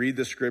when we read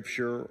the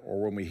scripture,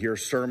 or when we hear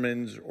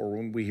sermons, or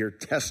when we hear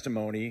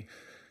testimony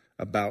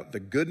about the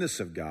goodness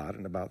of God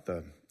and about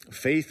the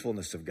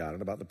faithfulness of God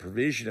and about the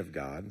provision of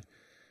God,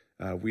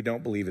 we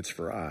don't believe it's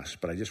for us.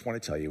 But I just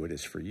want to tell you, it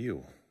is for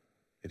you.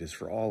 It is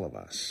for all of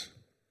us.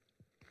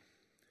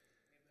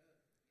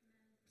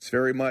 It's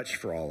very much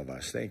for all of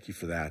us. Thank you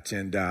for that.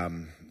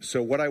 And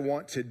so what I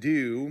want to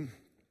do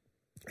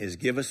is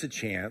give us a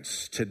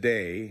chance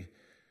today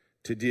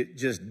to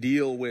just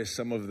deal with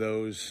some of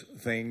those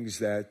things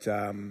that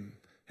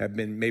have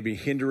been maybe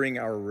hindering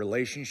our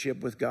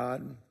relationship with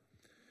God,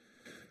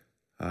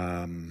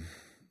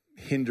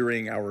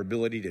 hindering our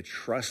ability to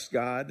trust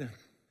God,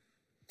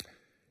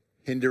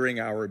 hindering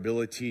our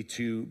ability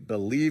to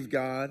believe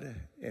God,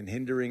 and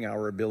hindering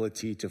our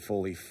ability to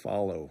fully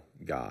follow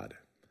God.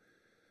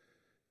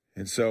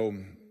 And so,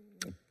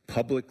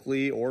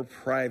 publicly or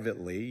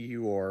privately,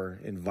 you are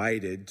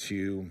invited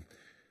to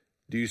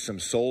do some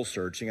soul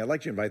searching. I'd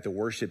like to invite the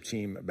worship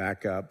team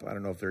back up. I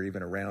don't know if they're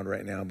even around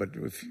right now, but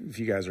if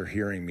you guys are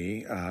hearing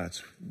me,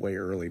 it's way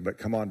early, but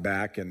come on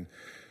back, and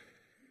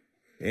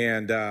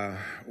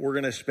we're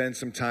going to spend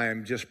some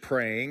time just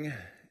praying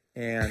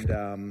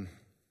and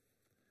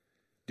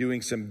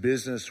doing some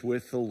business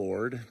with the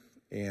Lord.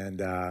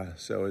 And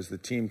so as the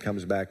team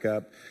comes back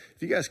up,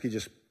 if you guys could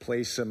just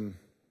play some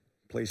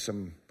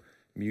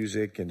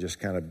music and just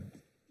kind of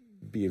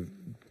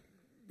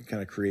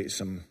create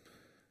some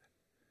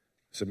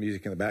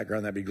music in the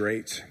background, that'd be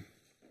great.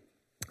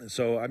 And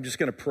so I'm just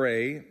going to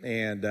pray,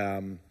 and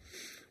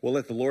we'll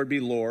let the Lord be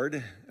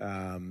Lord.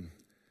 I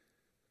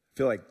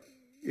feel like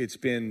it's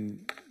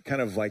been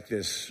kind of like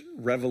this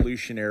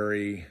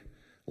revolutionary,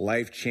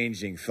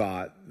 life-changing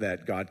thought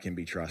that God can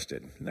be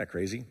trusted. Isn't that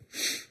crazy?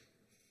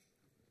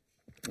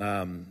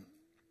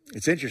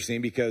 It's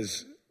interesting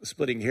because,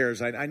 splitting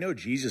hairs, I know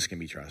Jesus can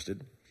be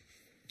trusted,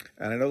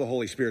 and I know the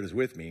Holy Spirit is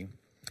with me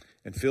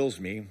and fills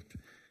me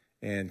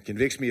and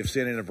convicts me of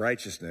sin and of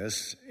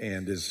righteousness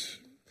and is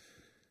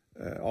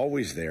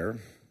always there.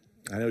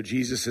 I know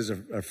Jesus is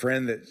a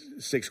friend that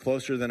sticks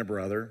closer than a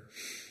brother.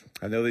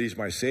 I know that he's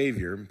my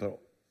Savior,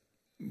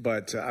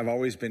 but I've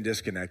always been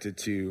disconnected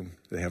to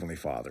the Heavenly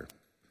Father,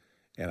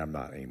 and I'm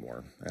not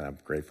anymore, and I'm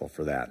grateful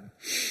for that.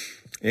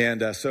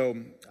 And so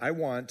I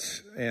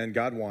want, and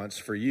God wants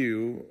for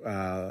you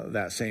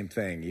that same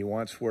thing. He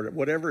wants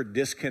whatever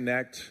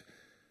disconnect,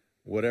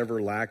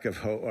 whatever lack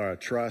of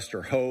trust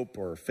or hope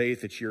or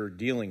faith that you're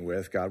dealing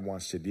with, God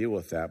wants to deal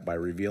with that by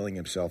revealing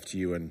himself to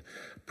you in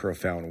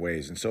profound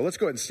ways. And so let's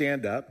go ahead and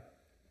stand up,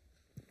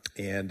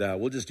 and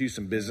we'll just do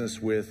some business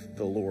with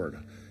the Lord.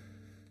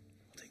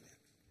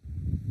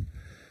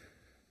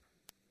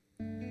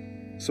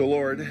 So,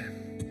 Lord,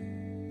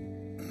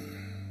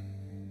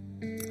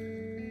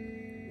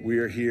 we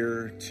are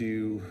here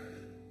to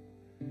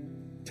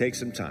take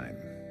some time.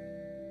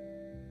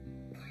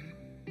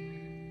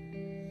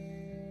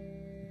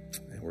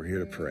 And we're here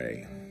to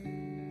pray.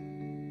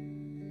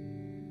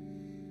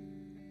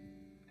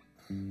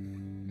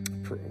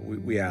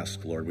 We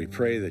ask, Lord, we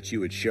pray that you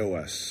would show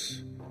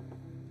us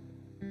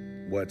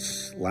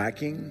what's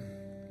lacking,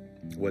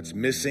 what's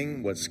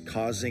missing, what's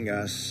causing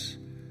us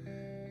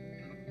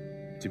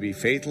to be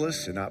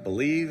faithless and not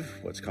believe,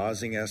 what's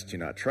causing us to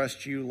not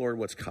trust you, Lord,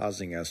 what's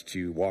causing us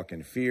to walk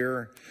in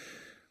fear,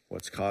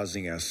 what's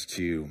causing us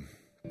to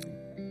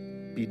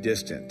be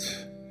distant,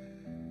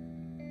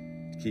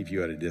 keep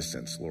you at a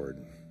distance, Lord.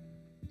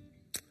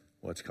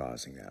 What's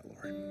causing that,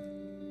 Lord?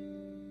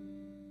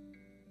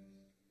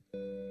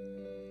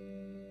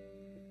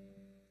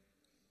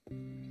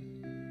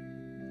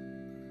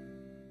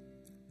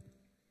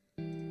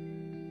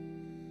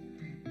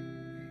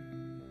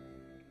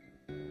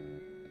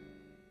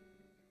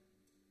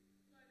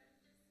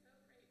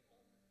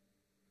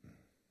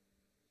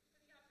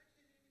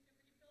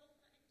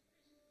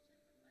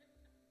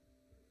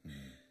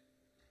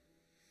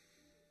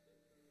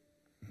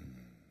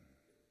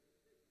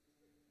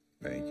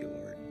 Thank you,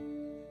 Lord.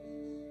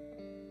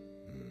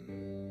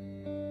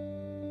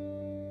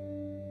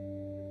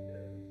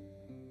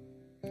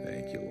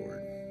 Thank you,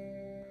 Lord.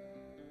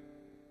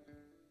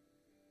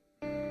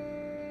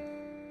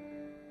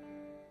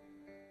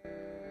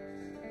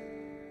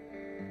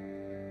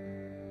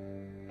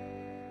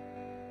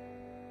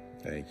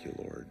 Thank you,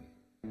 Lord.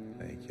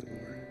 Thank you, Lord.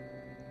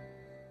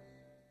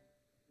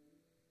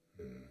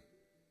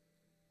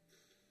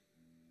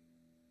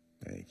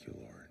 Thank you,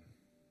 Lord.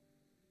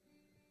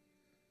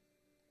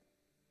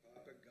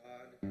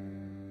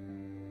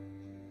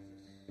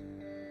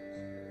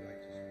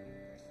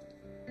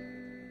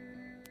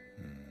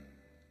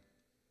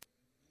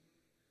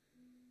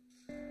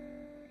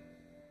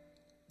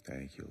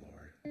 Thank you,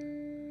 Lord.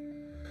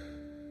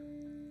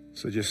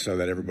 So just so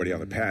that everybody on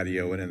the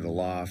patio and in the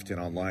loft and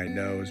online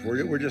knows,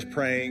 we're just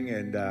praying,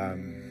 and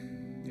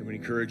we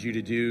encourage you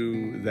to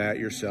do that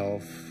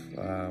yourself.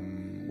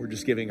 We're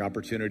just giving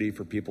opportunity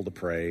for people to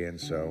pray, and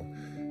so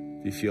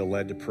if you feel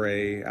led to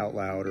pray out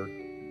loud or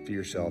to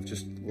yourself,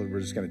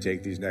 we're just going to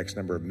take these next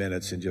number of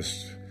minutes and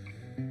just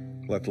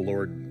let the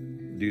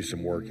Lord do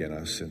some work in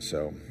us. And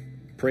so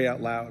pray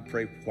out loud,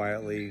 pray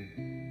quietly,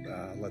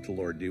 let the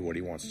Lord do what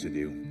he wants to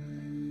do.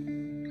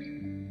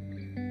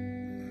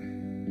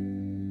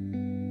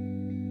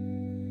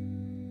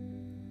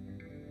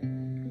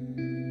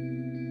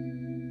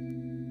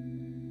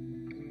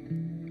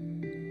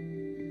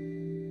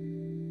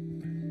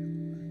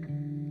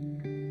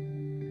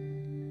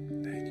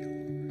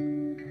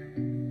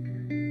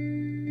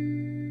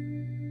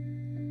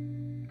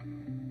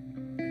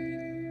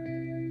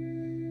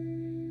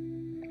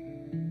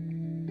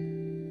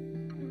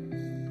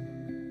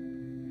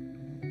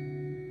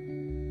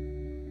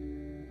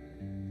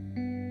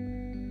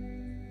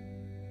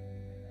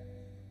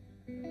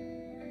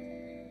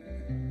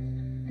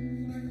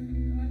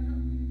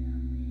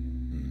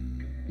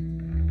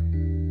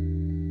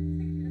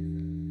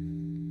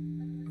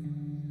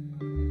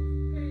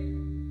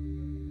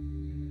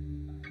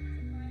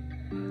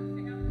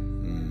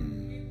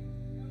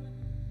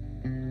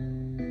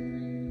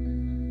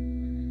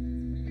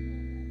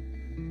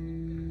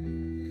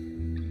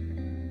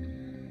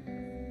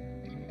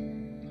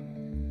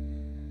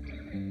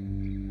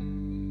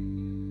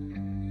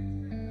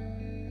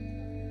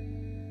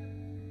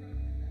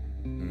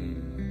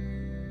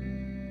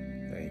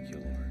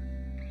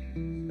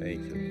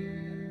 Thank you.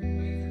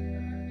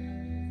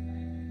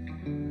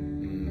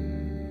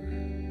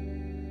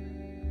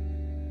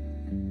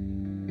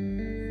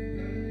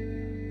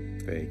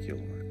 Thank you,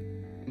 Lord.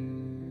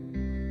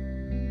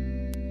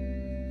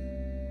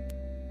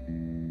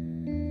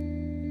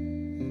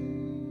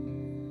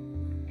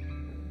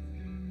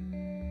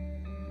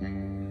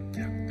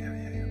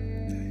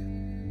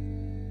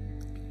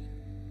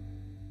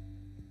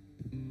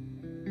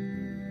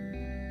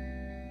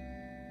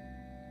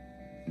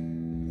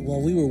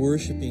 While we were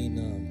worshiping,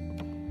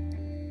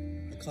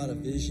 I caught a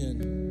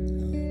vision,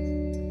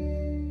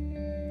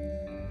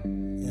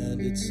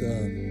 and it's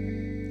a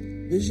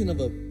vision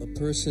of a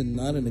person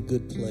not in a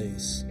good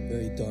place,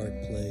 very dark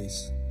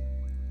place.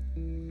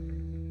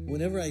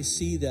 Whenever I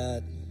see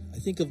that, I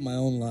think of my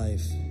own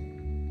life,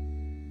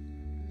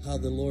 how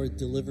the Lord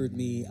delivered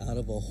me out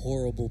of a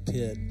horrible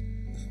pit,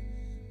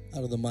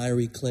 out of the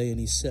miry clay, and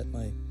he set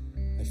my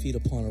feet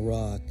upon a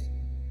rock.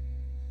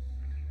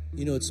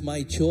 You know, it's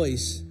my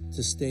choice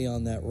to stay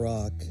on that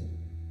rock.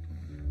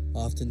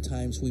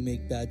 Oftentimes we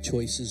make bad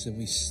choices and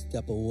we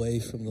step away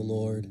from the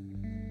Lord.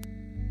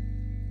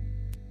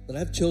 But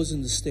I've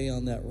chosen to stay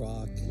on that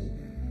rock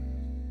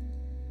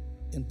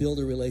and build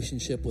a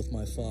relationship with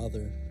my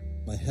Father,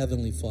 my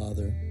Heavenly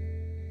Father.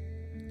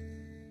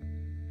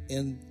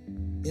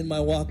 And in my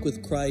walk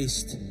with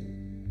Christ,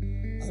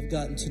 I've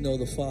gotten to know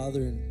the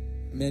Father in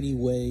many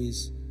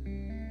ways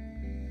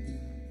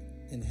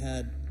and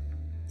had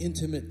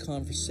intimate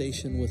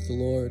conversation with the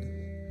Lord.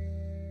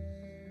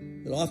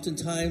 But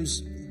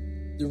oftentimes,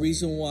 the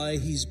reason why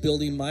He's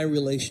building my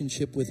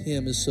relationship with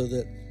Him is so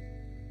that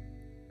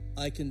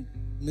I can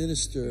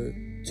minister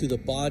to the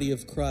body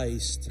of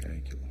Christ.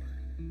 Thank you, Lord.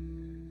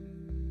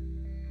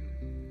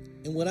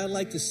 And what I'd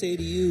like to say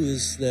to you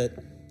is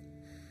that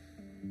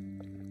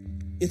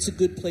it's a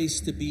good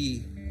place to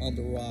be on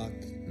the rock,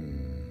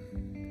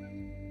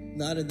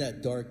 not in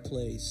that dark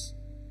place.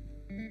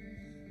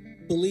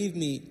 Believe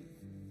me,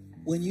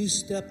 when you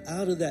step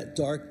out of that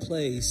dark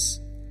place,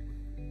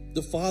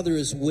 the Father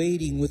is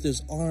waiting with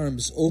His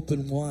arms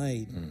open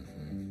wide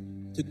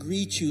to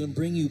greet you and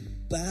bring you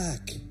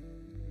back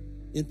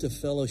into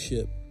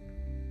fellowship.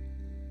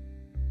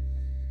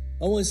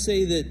 I want to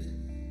say that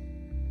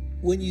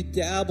when you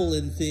dabble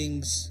in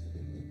things,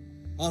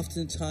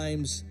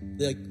 oftentimes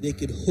they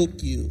could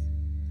hook you,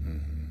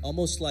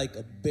 almost like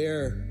a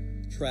bear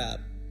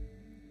trap,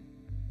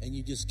 and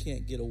you just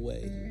can't get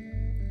away.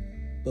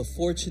 But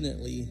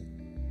fortunately,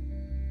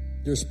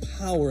 there's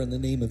power in the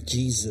name of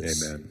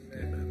Jesus. Amen.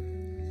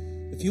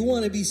 Amen. If you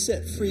want to be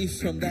set free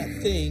from that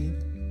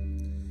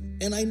thing,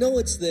 and I know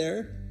it's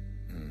there,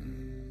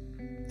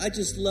 I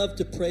just love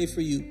to pray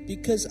for you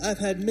because I've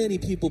had many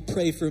people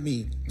pray for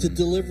me to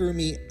deliver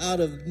me out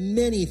of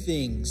many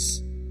things.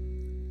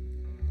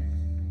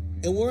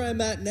 And where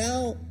I'm at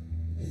now,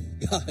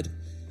 God,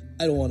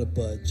 I don't want to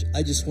budge.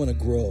 I just want to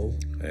grow.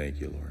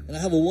 Thank you, Lord. And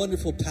I have a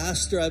wonderful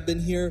pastor. I've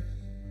been here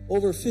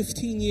over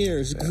 15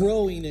 years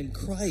growing in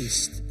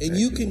Christ. And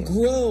you can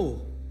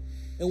grow.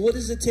 And what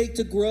does it take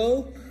to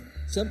grow?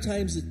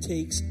 Sometimes it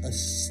takes a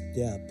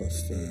step of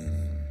faith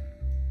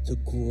to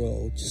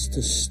grow, just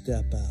to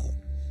step out.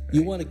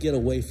 You want to get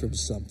away from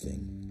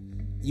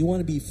something. You want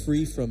to be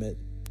free from it.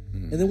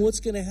 And then what's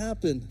going to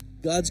happen?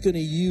 God's going to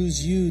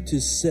use you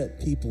to set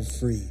people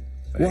free.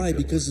 Why?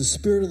 Because the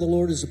Spirit of the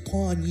Lord is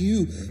upon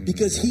you.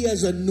 Because He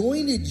has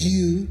anointed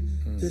you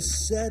to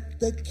set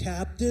the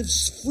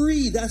captives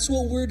free. That's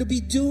what we're to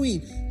be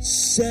doing.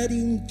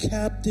 Setting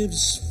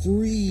captives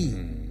free.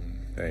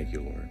 Thank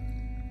you, Lord.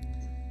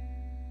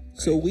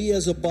 So we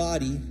as a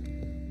body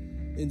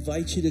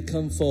invite you to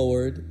come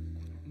forward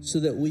so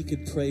that we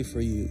could pray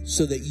for you,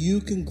 so that you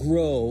can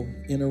grow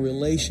in a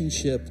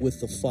relationship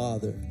with the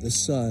Father, the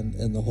Son,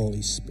 and the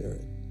Holy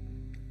Spirit.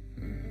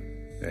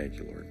 Thank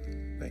you, Lord.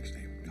 Thanks,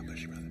 Dave. God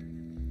bless you, brother.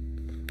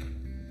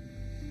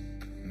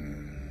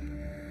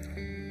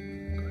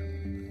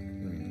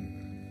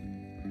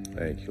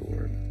 Thank you,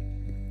 Lord.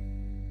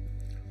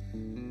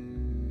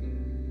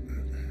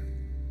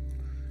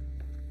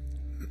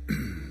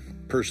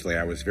 Personally,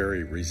 I was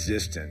very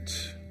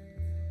resistant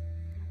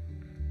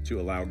to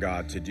allow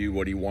God to do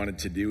what He wanted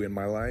to do in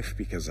my life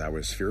because I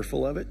was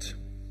fearful of it.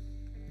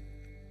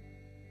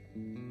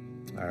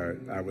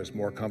 I was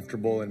more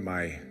comfortable in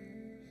my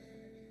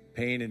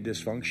pain and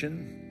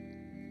dysfunction,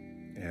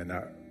 and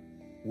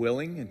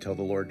willing until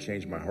the Lord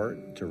changed my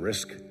heart to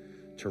risk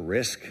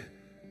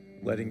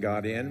letting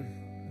God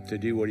in to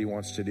do what He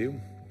wants to do.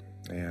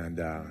 And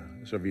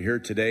so if you're here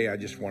today, I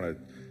just want to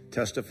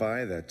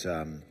testify that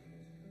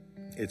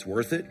it's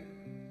worth it.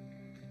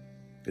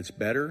 It's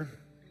better.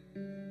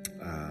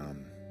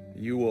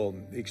 You will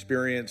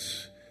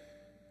experience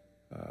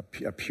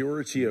a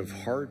purity of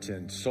heart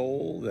and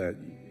soul that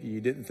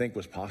you didn't think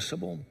was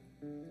possible.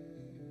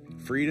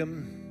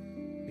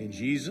 Freedom in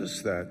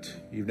Jesus that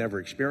you've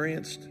never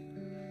experienced.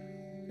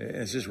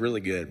 It's just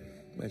really good.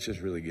 It's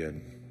just really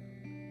good.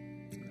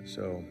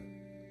 So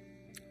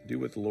do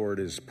what the Lord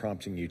is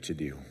prompting you to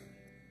do.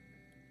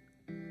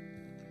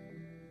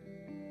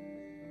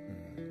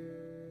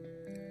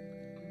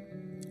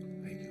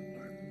 Thank you,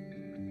 Lord.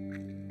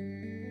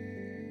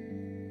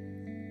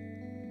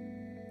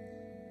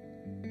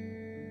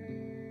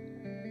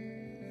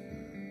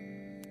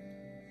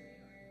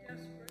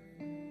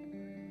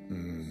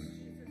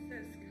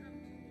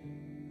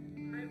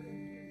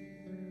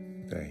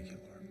 Thank you,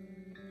 Lord.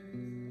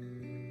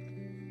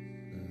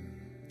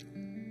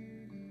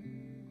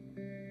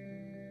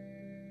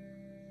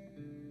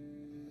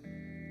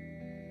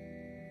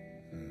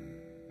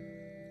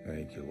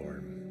 Thank you,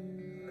 Lord.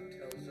 God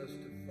tells us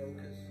to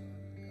focus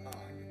on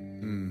God,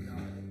 not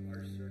on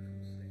our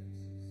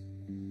circumstances.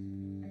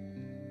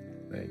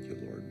 Thank you,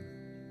 Lord.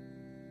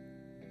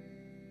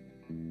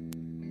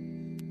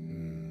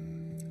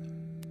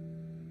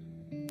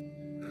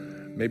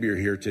 Maybe you're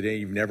here today,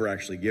 you've never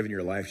actually given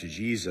your life to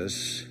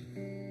Jesus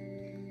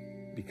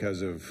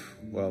because of,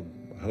 well,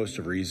 a host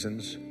of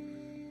reasons.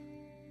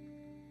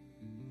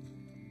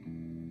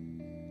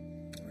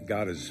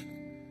 God has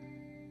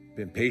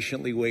been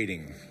patiently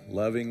waiting,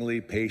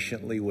 lovingly,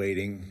 patiently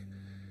waiting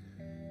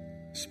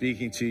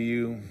speaking to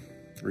you,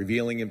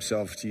 revealing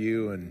himself to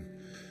you. And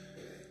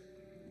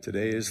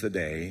today is the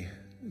day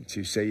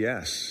to say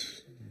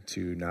yes,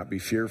 to not be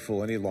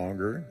fearful any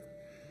longer,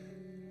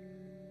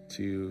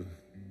 to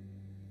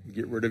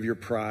get rid of your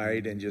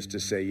pride and just to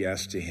say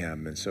yes to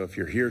him. And so if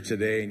you're here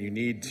today and you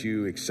need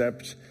to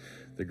accept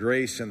the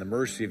grace and the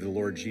mercy of the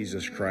Lord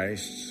Jesus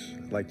Christ,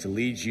 I'd like to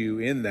lead you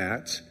in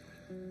that.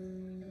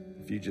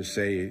 If you just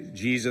say,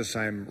 Jesus,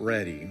 I'm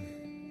ready.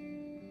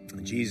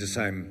 Jesus,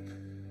 I'm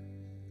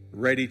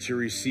ready to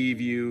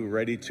receive you,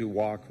 ready to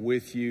walk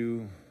with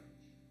you,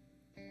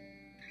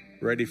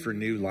 ready for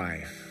new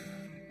life.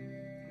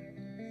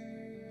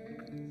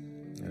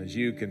 And as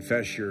you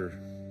confess your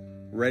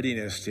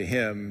readiness to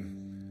him,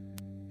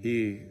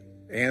 he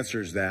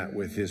answers that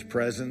with his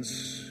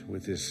presence,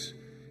 with his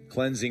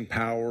cleansing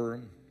power,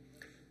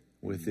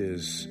 with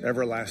his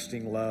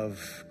everlasting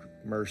love,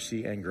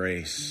 mercy, and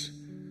grace.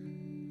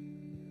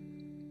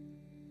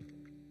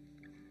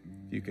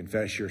 If you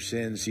confess your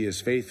sins, he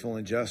is faithful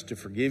and just to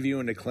forgive you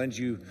and to cleanse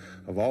you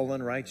of all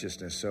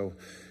unrighteousness. So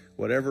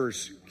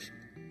whatever's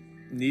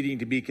needing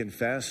to be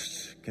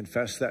confessed,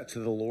 confess that to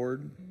the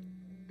Lord.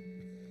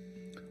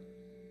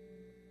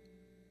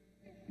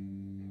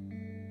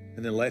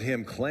 And then let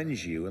him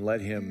cleanse you and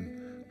let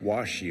him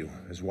wash you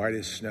as white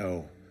as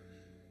snow.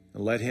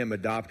 And let him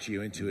adopt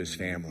you into his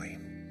family.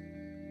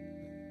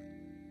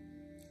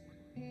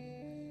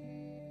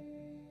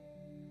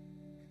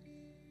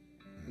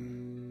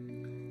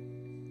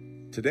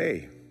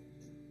 Today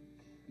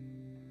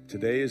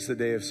is the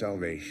day of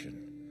salvation.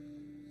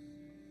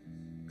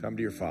 Come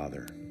to your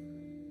Father.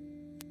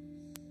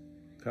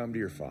 Come to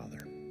your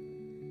Father.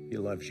 He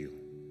loves you.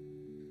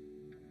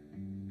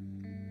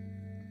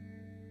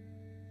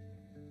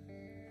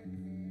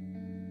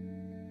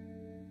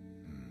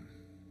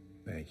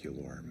 Thank you,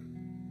 Lord.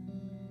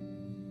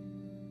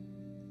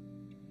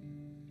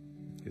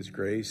 His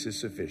grace is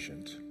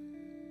sufficient.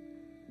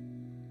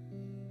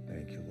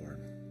 Thank you, Lord.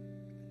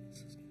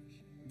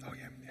 Oh,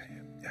 yeah.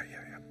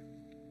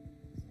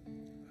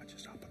 I'll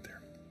just hop up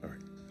there. All right.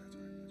 That's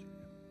all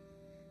right.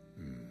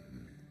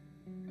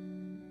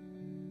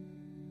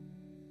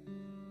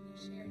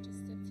 Share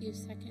just a few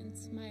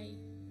seconds.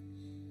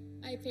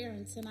 My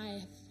parents and I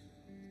have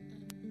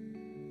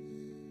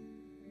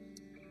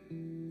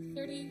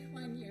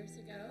 31 years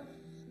ago,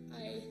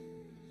 I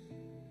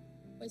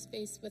was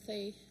faced with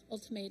a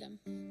ultimatum.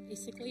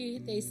 Basically,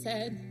 they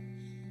said,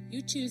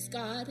 you choose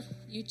God,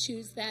 you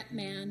choose that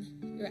man,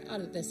 you're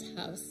out of this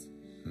house.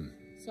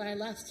 So I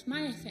left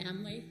my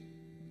family,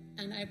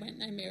 and I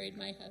went and I married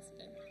my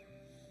husband.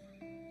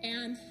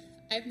 And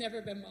I've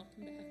never been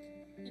welcomed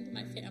back into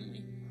my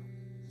family.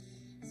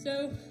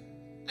 So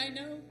I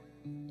know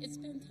it's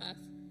been tough.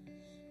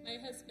 My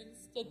husband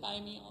stood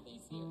by me all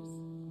these years,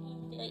 and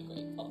I'm very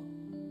grateful.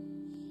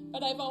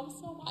 But I've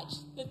also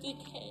watched the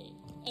decay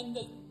and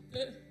the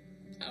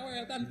power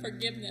of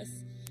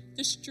unforgiveness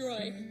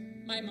destroy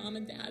my mom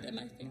and dad and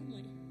my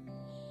family.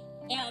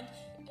 And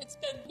it's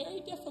been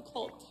very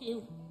difficult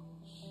to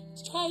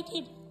try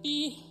to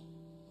be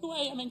who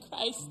I am in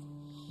Christ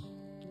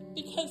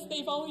because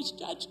they've always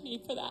judged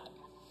me for that.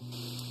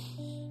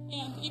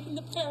 And even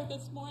the prayer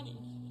this morning,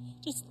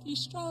 just be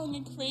strong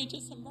and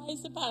courageous and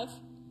rise above.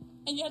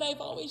 And yet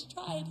I've always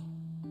tried.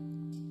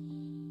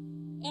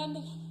 And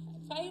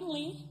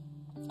finally,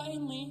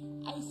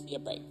 I see a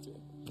breakthrough.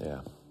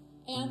 Yeah.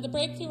 And the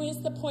breakthrough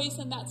is the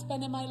poison that's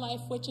been in my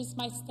life, which is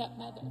my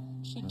stepmother.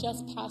 She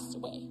just passed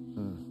away.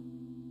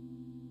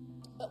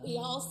 But we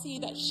all see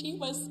that she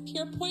was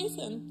pure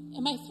poison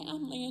in my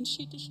family, and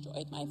she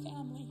destroyed my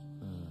family.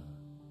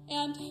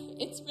 And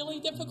it's really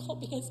difficult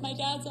because my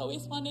dad's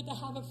always wanted to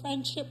have a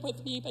friendship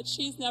with me, but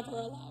she's never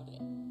allowed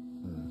it.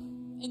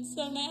 And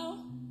so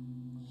now,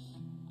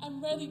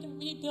 I'm ready to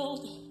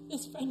rebuild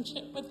this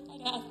friendship with my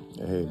dad.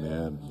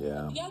 Amen.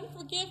 Yeah. The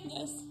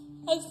unforgiveness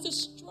has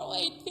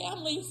destroyed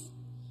families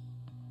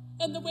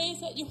and the ways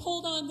that you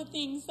hold on to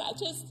things that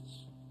just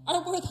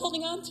are worth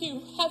holding on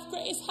to. Have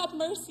grace, have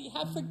mercy,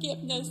 have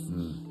forgiveness.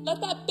 Let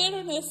that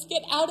bitterness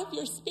get out of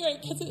your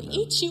spirit because it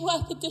eats you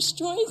up, it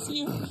destroys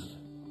you.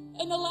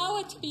 And allow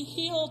it to be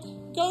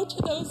healed. Go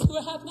to those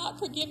who have not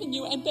forgiven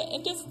you and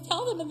just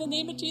tell them in the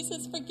name of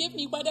Jesus, forgive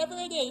me, whatever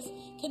it is.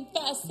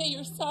 Confess, say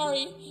you're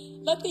sorry.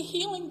 Let the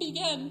healing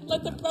begin.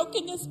 Let the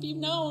brokenness be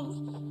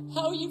known.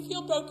 How you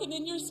feel broken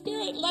in your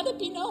spirit, let it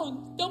be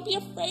known. Don't be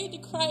afraid to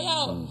cry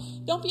out.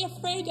 Don't be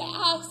afraid to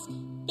ask.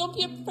 Don't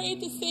be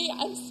afraid to say,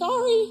 I'm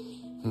sorry.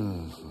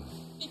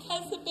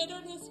 Because the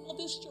bitterness will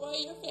destroy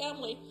your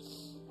family.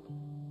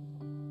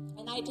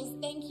 And I just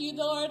thank you,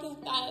 Lord,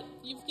 that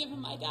you've given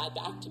my dad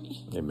back to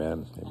me.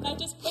 Amen. And I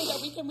just pray that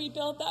we can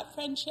rebuild that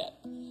friendship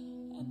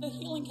and the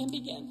healing can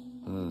begin.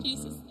 In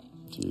Jesus' name.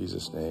 In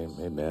Jesus' name.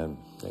 Amen.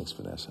 Thanks,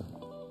 Vanessa.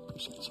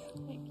 Appreciate you.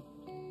 Thank you.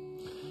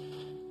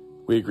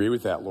 We agree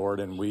with that, Lord,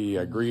 and we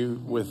agree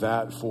with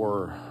that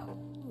for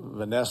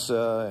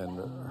Vanessa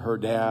and her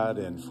dad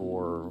and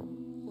for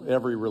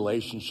every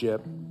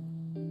relationship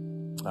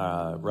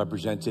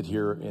represented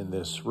here in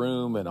this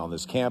room and on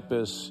this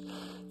campus,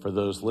 For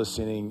those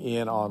listening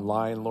in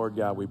online, Lord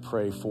God, we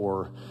pray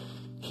for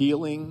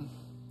healing,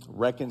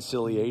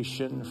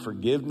 reconciliation,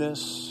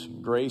 forgiveness,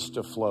 grace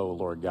to flow,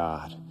 Lord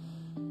God.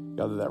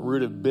 God, that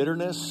root of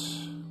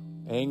bitterness,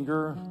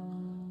 anger,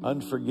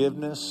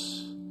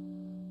 unforgiveness,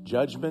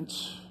 judgment,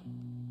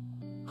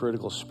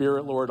 critical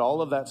spirit, Lord,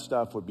 all of that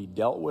stuff would be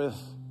dealt with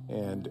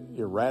and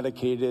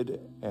eradicated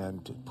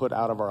and put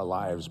out of our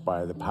lives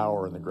by the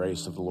power and the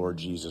grace of the Lord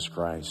Jesus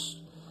Christ.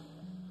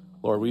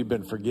 Lord, we've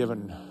been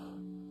forgiven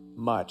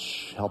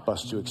much. Help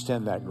us to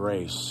extend that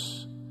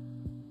grace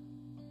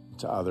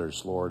to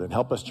others, Lord, and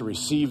help us to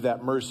receive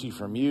that mercy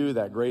from you,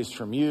 that grace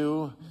from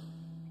you.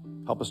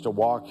 Help us to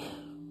walk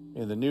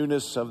in the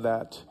newness of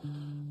that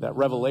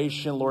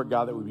revelation, Lord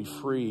God, that we be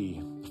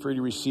free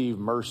to receive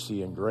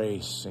mercy and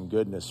grace and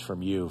goodness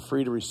from you,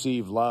 free to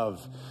receive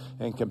love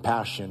and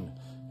compassion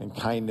and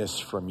kindness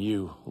from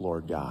you,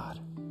 Lord God.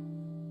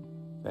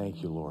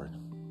 Thank you, Lord.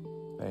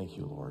 Thank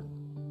you, Lord.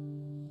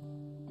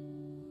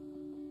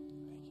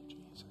 Thank you,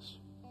 Jesus.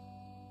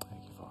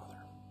 Thank you, Father.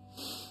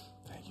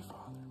 Thank you,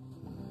 Father.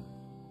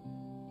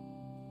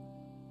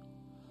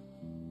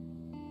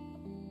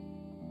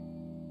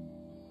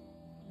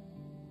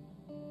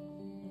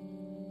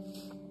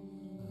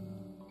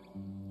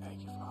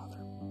 Thank you, Father.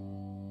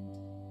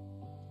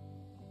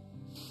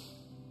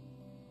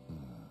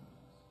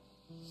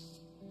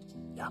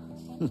 Yeah.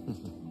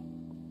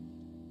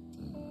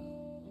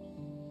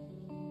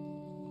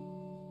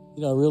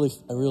 You know,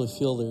 I really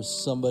feel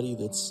there's somebody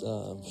that's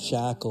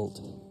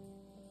shackled.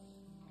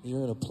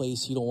 You're in a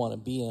place you don't want to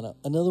be in.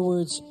 In other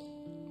words,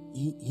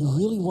 you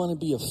really want to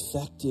be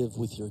effective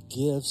with your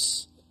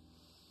gifts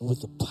and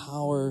with the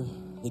power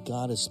that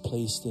God has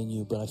placed in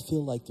you. But I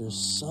feel like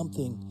there's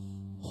something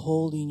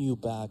holding you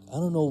back. I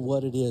don't know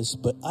what it is,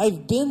 but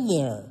I've been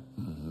there.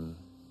 Mm-hmm.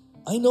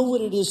 I know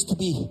what it is to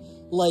be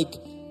like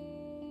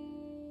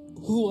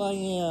who I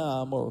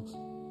am, or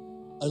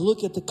I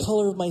look at the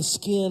color of my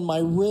skin, my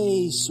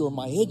race, or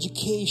my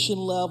education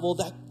level.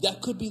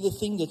 That could be the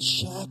thing that's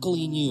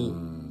shackling you.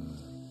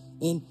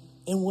 And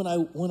when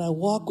I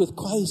walk with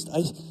Christ,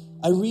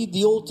 I read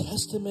the Old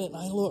Testament,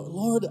 and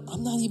Lord,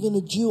 I'm not even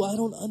a Jew. I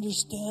don't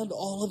understand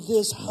all of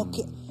this. How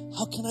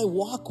can I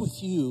walk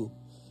with you?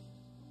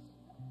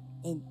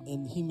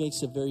 And he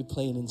makes it very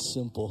plain and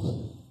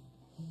simple.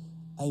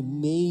 I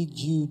made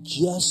you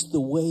just the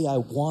way I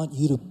want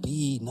you to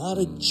be. Not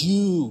a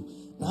Jew,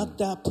 not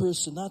that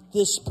person, not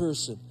this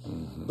person.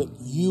 But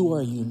you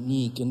are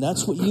unique. And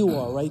that's what you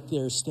are right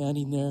there,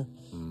 standing there.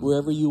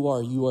 Wherever you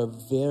are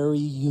very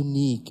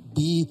unique.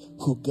 Be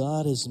who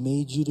God has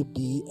made you to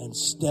be and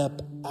step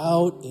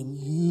out and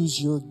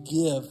use your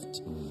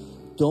gift.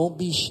 Don't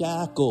be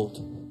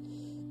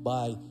shackled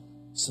by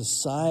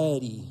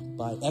society,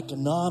 by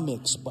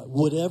economics, by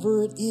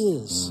whatever it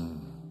is.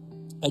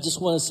 I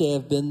just want to say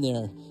I've been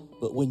there.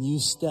 But when you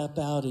step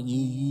out and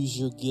you use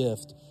your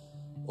gift,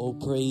 oh,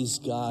 praise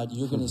God,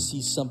 you're going to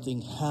see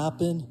something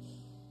happen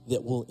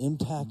that will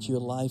impact your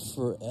life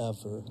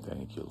forever.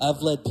 Thank you, Lord.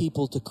 I've led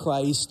people to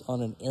Christ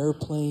on an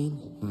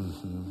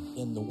airplane,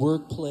 in the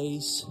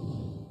workplace,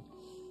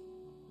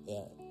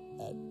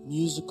 at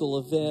musical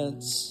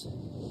events,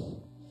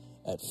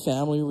 at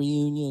family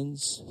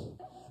reunions.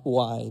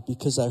 Why?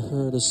 Because I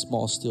heard a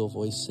small, still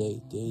voice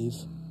say, Dave,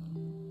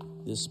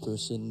 this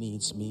person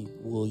needs me.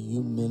 Will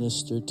you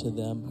minister to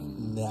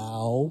them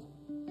now?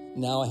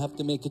 Now I have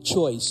to make a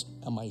choice.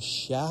 Am I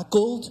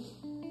shackled?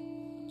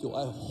 Do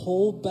I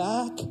hold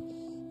back?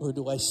 Or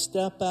do I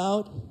step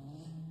out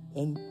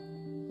and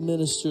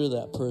minister to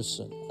that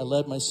person? I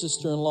led my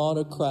sister-in-law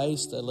to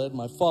Christ. I led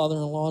my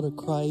father-in-law to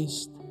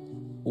Christ.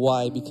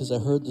 Why? Because I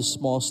heard the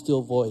small,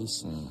 still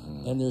voice.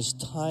 And there's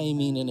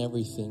timing and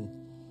everything.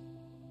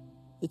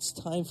 It's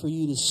time for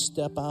you to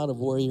step out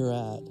of where you're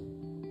at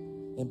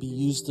and be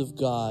used of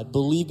God.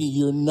 Believe me,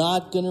 you're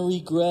not going to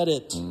regret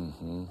it.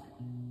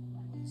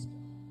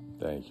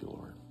 Thank you,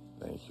 Lord.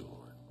 Thank you,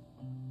 Lord.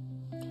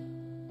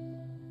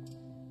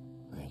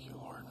 Thank you,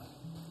 Lord.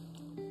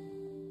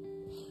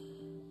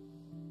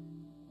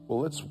 Well,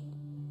 let's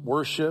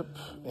worship.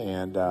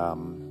 And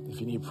if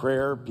you need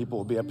prayer, people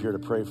will be up here to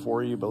pray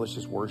for you. But let's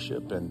just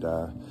worship and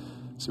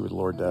see what the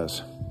Lord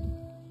does.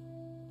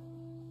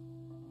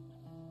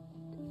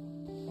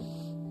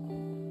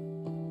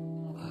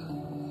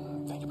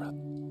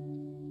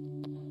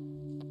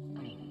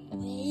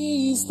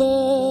 Praise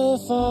the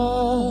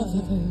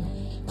Father,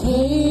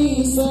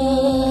 praise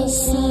the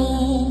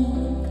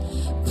Son,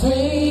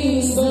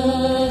 praise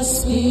the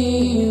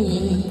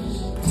Spirit,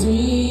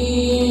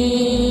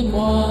 three in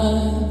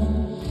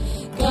one.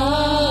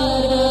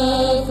 God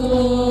of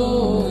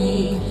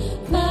glory,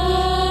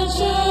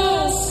 majesty,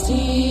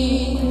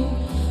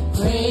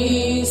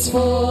 praise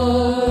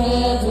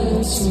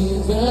forever to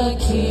the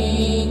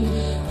King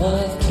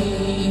of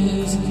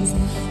Kings.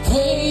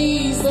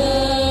 Praise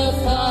the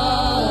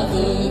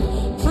Father,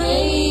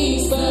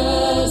 praise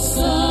the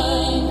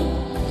Son,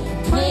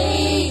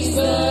 praise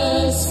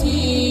the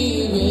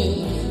Spirit,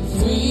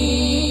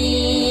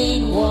 three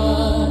in one.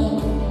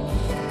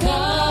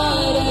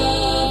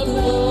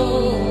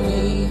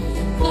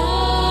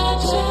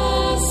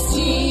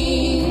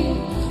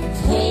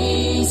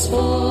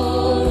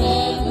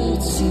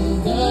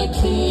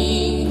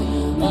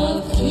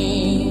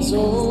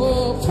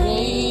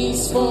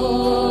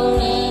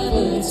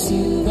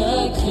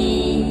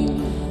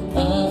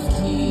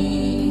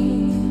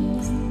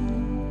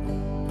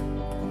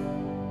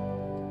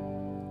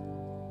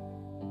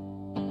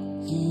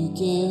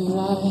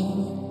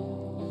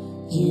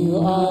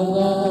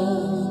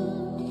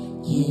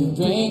 You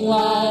bring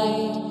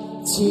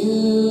light to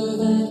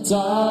the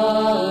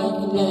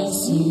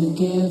darkness. You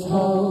give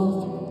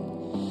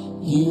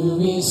hope. You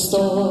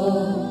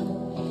restore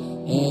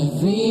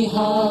every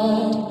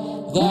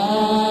heart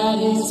that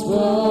is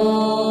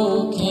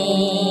broken.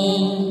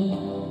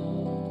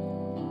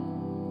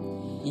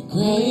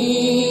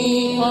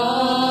 Great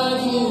are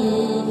you,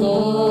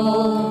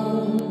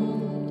 Lord.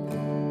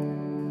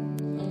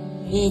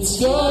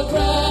 It's your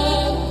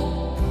breath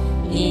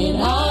in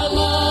our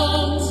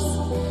lungs,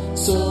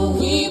 so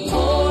we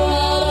pour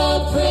out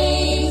our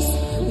praise.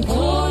 We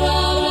pour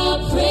out our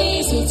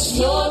praise. It's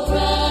your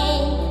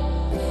breath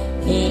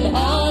in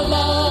our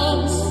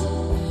lungs,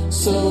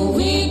 so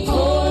we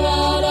pour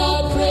out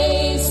our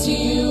praise to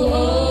you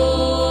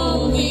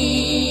only.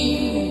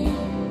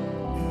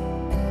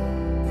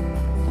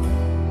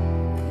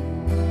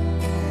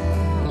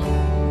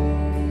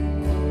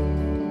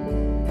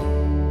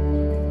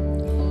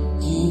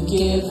 You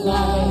give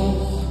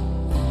life,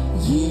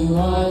 you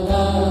are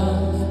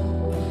love,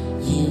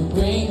 you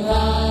bring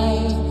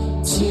light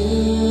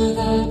to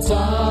the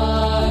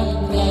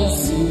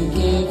darkness, you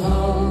give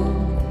hope,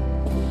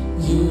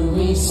 you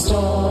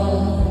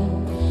restore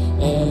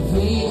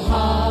every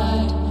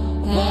heart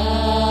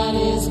that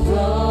is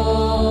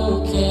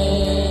broken.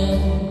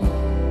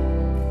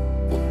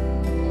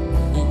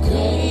 And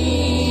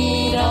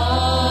great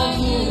are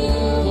you,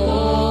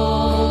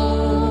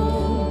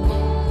 Lord.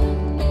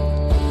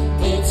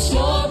 It's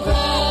your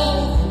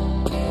breath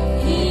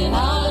in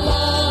our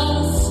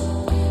lungs,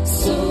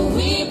 so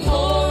we pour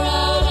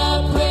out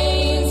our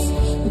praise.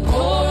 We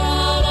pour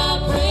out our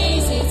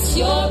praise. It's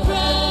your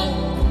breath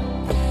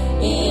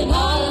in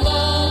our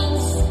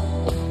lungs,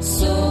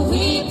 so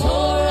we pour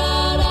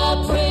out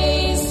our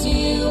praise to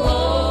you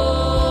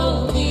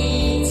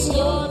only. It's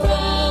your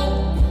breath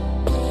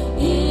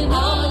in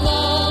our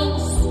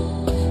lungs,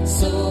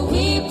 so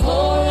we pour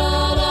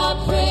out our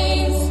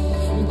praise.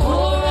 We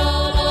pour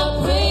out our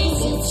praise.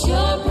 It's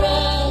your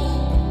breath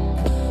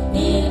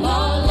in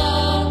our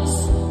lungs,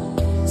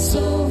 so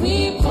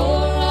we pour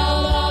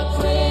out our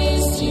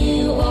praise to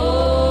you only.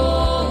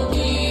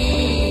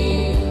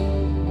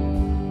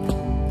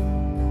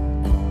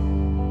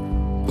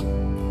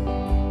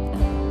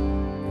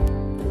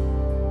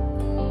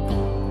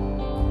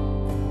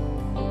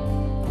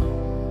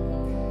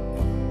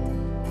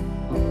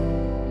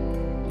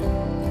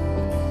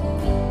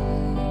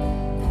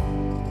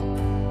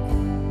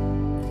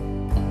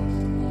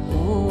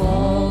 Oh,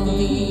 all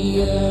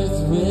the earth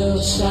will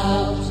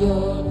shout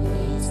your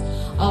praise.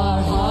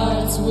 Our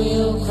hearts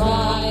will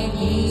cry.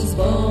 These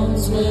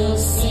bones will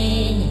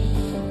sing.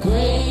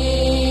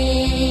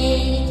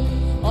 Great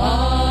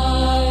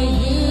are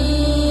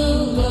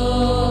you,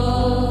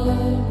 Lord.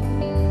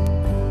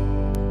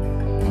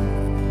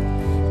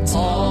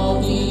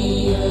 All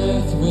the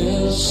earth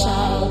will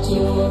shout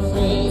your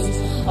praise.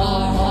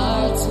 Our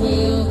hearts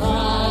will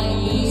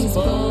cry. These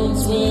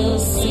bones will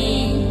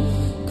sing.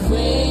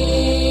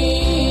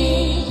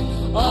 Great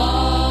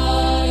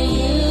are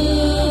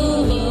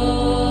you,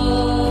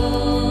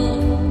 Lord.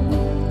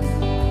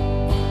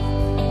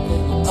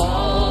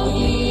 All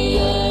the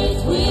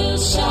earth will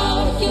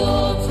shout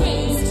your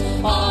praise.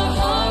 Our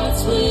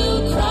hearts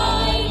will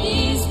cry.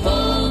 These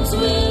bones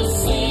will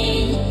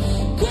sing.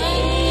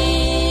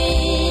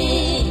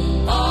 Great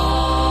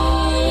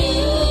are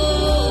you,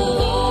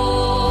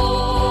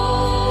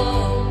 Lord.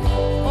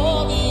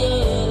 All the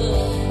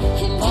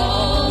earth, and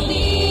all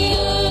the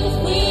earth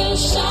will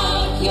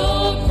shout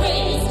your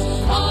praise.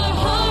 Our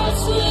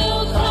hearts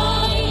will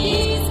cry.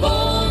 These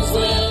bones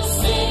will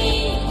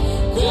sing.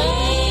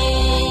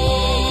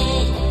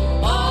 Great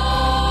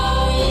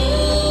are you,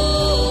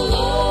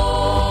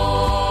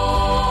 Lord.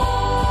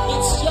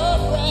 It's your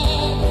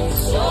breath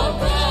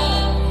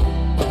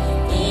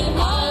in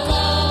our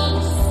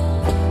lungs,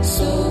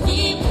 so we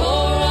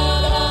pour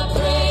out our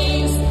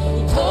praise.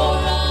 We pour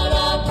out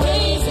our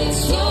praise.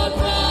 It's your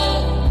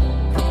breath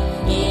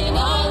in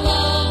our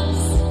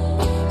lungs,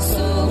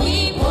 so we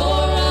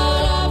pour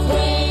out our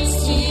praise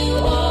to you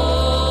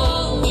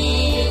only.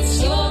 It's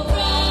your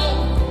breath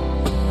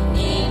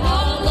in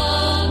our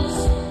lungs,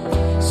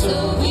 so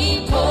we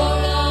pour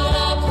out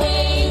our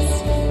praise.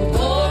 We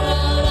pour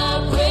out our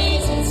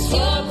praise. It's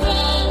your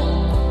breath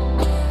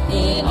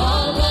in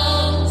our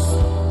lungs,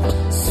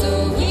 so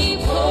we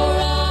pour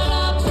out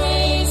our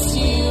praise to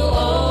you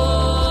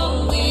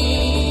only.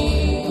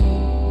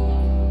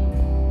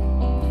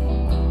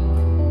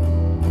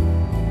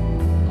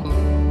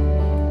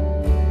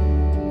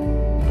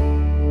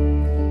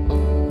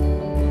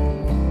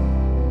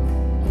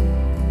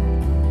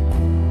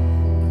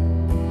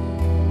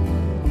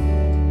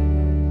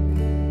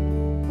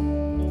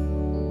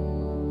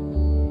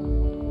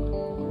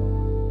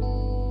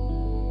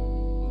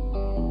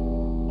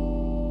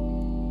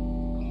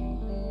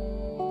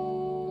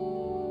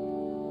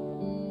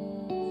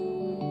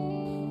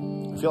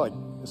 I feel like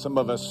some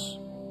of us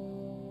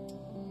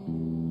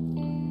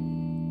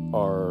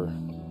are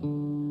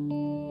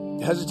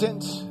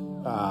hesitant.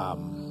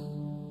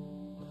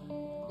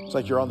 It's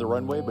like you're on the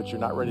runway, but you're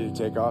not ready to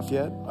take off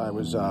yet. I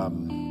was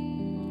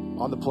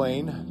on the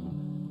plane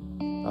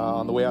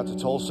on the way out to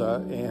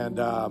Tulsa, and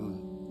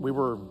we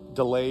were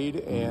delayed,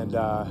 and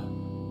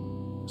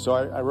so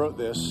I wrote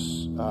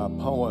this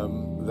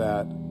poem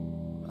that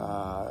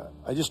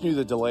I just knew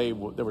the delay,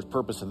 there was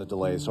purpose in the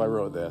delay, so I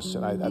wrote this,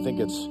 and I think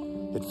it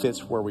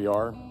fits where we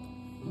are.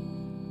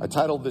 I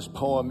titled this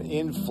poem,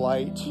 In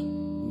Flight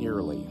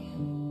Nearly.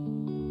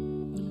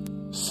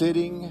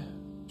 Sitting,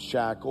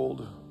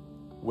 shackled,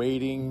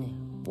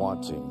 waiting,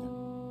 wanting.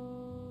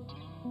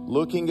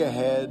 Looking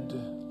ahead,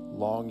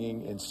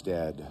 longing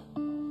instead.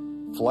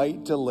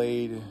 Flight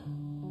delayed,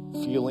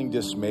 feeling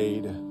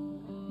dismayed.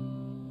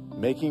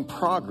 Making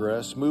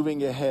progress,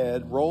 moving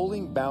ahead,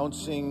 rolling,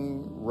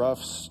 bouncing,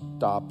 rough,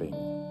 stopping.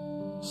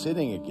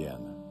 Sitting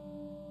again,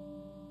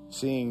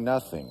 seeing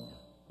nothing.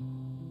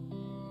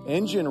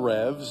 Engine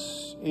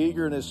revs,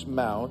 eagerness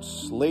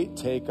mounts, late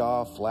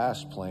takeoff,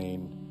 last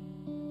plane.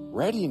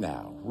 Ready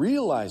now,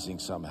 realizing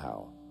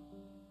somehow.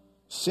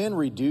 Sin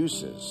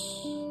reduces,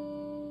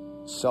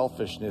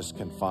 selfishness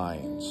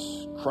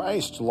confines.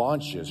 Christ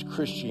launches,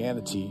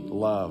 Christianity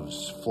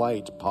loves.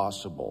 Flight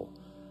possible,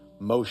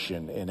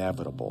 motion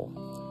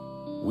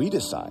inevitable. We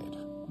decide,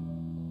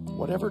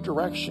 whatever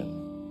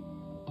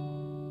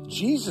direction.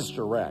 Jesus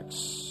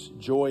directs,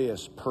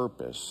 joyous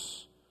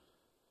purpose.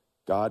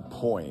 God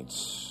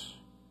points,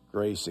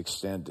 grace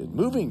extended.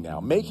 Moving now,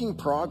 making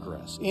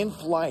progress, in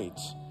flight.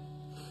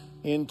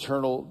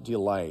 Internal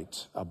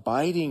delight,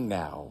 abiding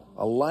now,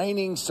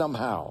 aligning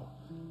somehow.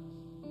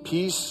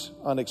 Peace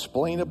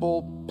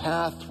unexplainable,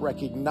 path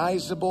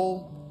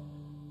recognizable,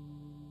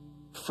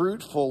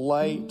 fruitful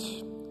light,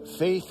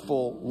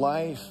 faithful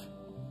life,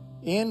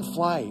 in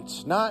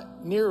flight,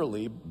 not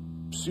nearly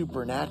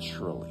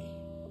supernaturally.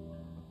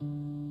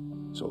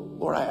 So,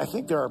 Lord, I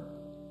think there are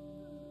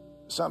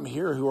some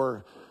here who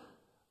are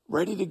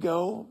ready to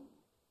go,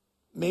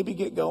 maybe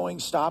get going,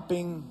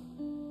 stopping,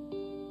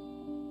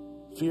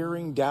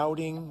 fearing,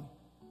 doubting,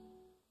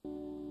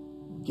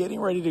 getting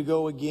ready to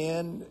go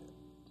again,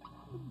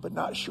 but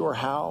not sure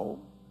how.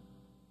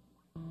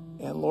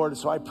 And Lord,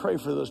 so I pray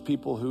for those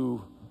people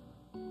who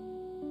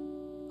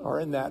are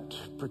in that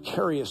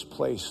precarious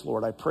place,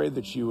 Lord. I pray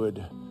that you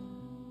would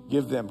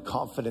give them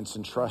confidence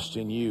and trust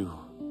in you,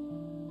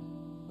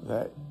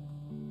 that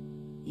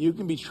you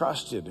can be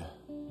trusted,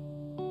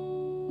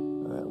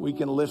 that we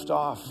can lift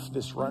off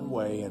this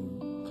runway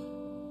and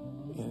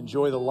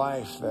enjoy the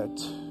life that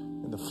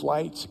and the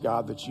flight,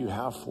 God, that you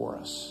have for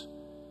us.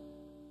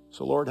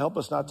 So, Lord, help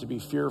us not to be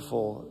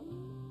fearful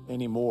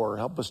anymore.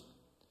 Help us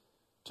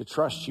to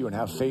trust you and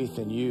have faith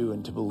in you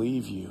and to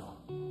believe you.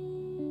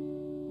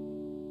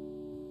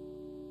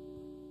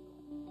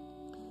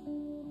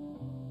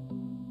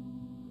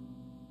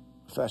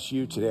 If that's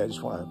you today, I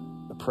just want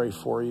to pray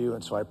for you.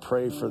 And so I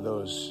pray for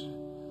those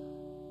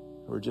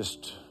who are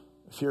just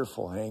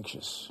fearful and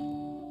anxious.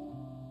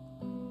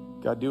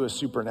 God, do a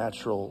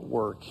supernatural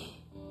work,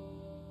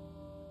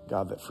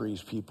 God, that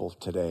frees people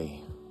today.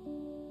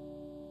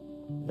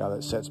 God,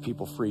 that sets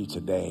people free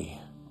today.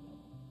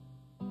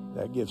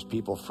 That gives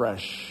people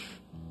fresh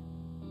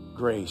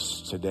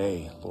grace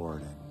today,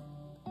 Lord,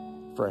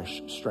 and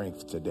fresh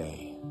strength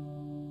today.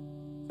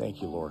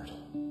 Thank you, Lord.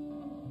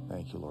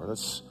 Thank you, Lord.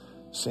 Let's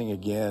sing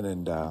again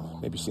and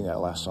maybe sing that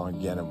last song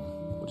again, and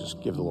we'll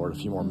just give the Lord a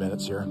few more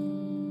minutes here.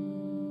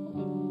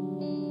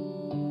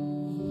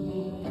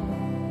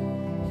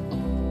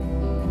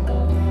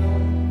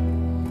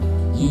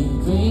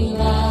 You bring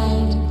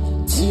light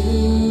to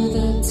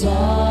the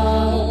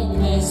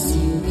darkness,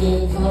 you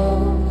give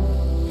hope,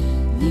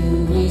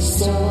 you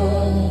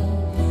restore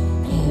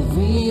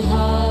every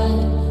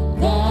heart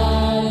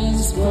that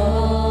is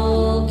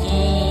broken.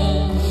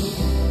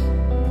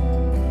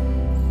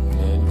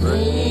 And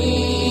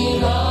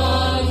great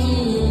are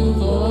you,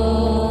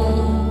 Lord.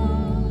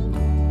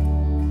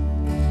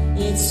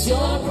 It's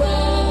your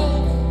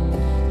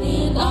breath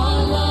in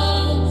our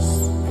lungs,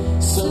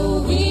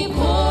 so we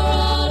pour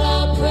out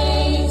our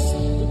praise.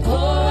 We pour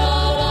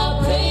out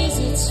our praise.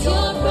 It's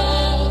your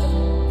breath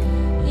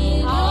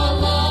in our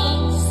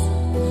lungs,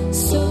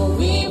 so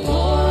we pour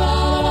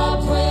out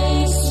our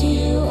praise to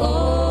you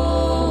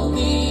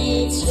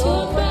only. It's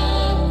your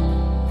breath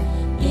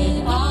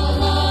in our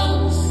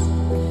lungs,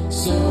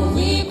 so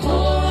we pour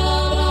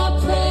out our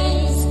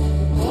praise. We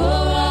pour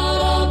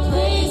out our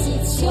praise.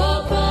 It's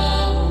your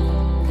breath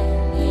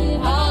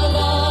in our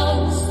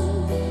lungs,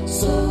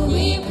 so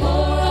we pour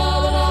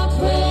out our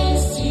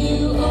praise to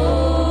you only.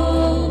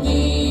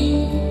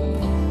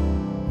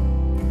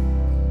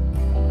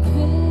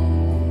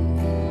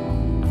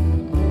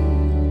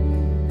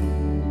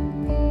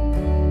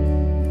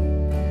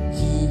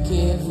 You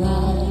give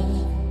life,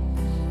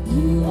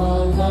 you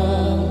are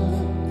love,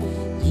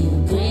 you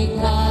bring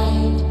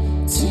light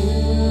to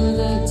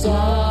the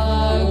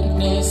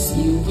darkness,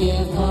 you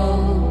give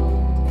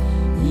hope,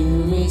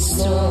 you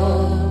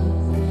restore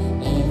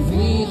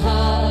every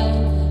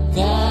heart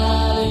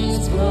that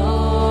is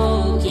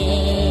broken.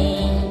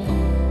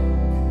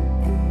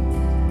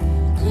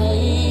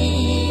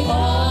 Great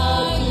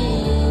are you,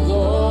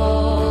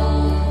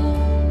 Lord.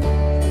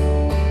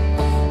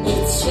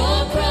 It's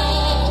your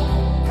breath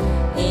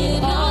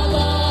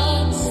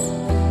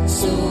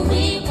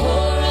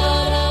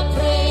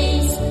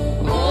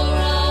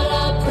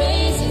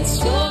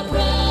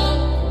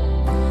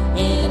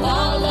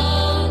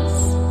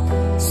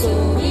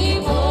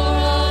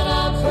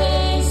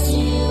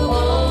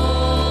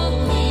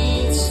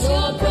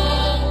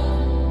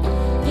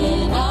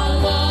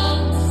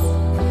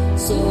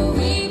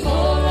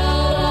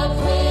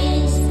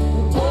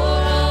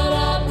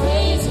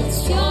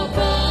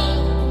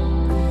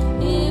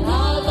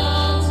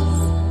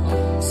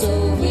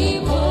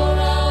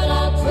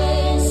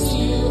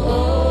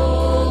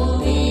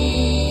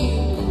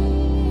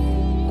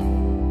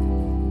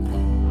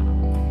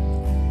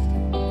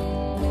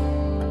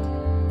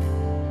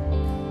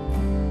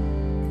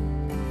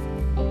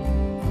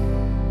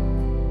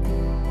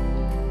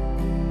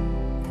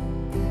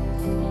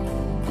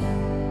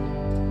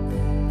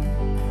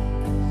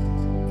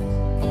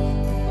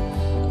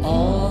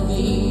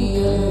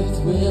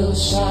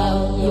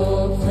shout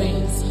your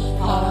praise.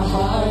 Our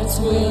hearts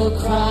will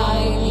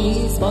cry,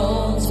 these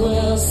bones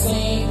will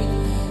sing.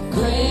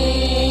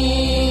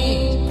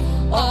 Great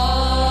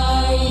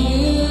are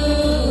you,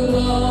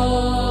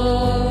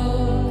 Lord.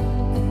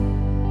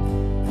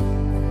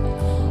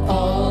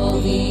 All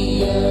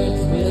the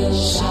earth will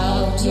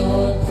shout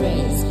your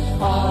praise.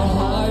 Our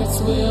hearts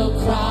will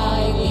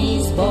cry,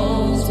 these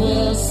bones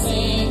will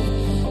sing.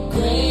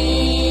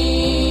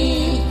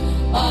 Great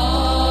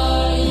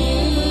are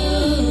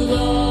you,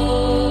 Lord.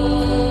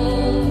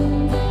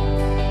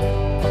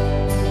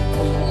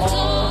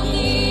 All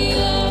the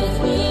earth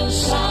will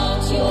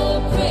shout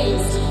your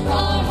praise.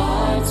 Our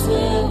hearts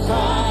will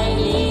cry,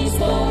 these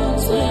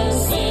bones will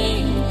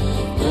sing.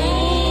 Great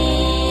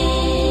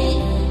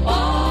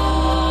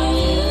are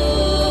you,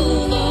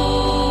 Lord.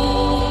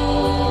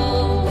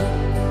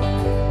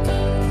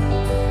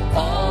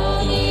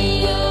 All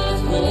the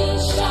earth will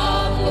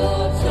shout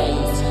your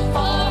praise.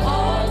 Our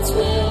hearts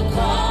will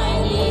cry,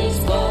 these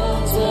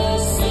bones will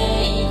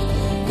sing.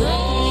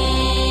 Great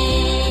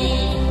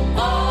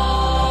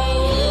are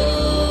you,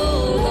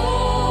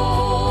 Lord.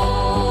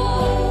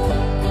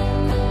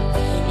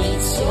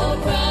 It's your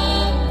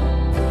breath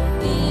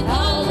in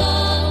our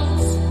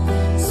lungs,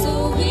 so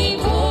we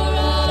pour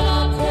out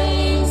our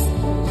praise,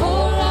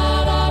 pour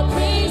out our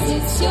praise.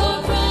 It's your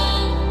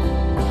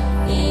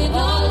breath in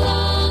our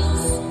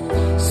lungs,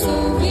 so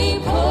we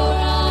pour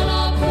out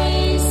our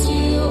praise to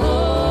you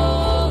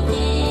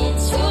only.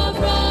 It's your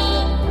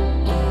breath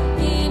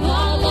in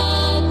our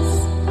lungs,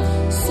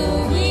 so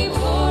we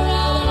pour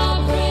out our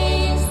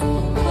praise,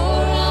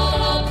 pour out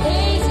our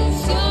praise.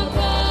 It's your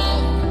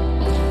breath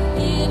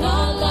in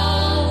our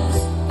lungs,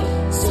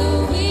 so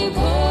we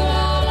pour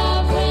out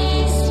our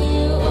praise to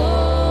you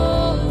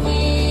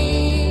only.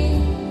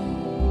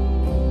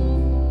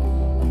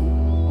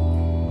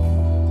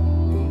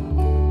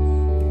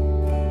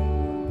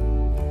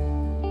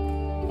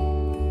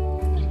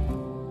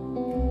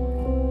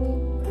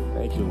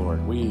 Thank you,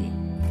 Lord. We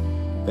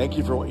thank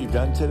you for what you've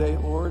done today,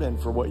 Lord, and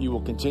for what you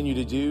will continue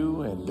to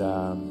do.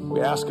 And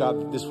we ask, God,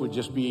 that this would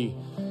just be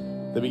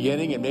the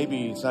beginning, and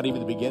maybe it's not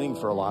even the beginning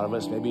for a lot of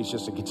us. Maybe it's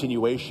just a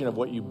continuation of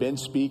what you've been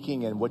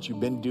speaking and what you've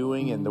been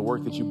doing and the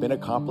work that you've been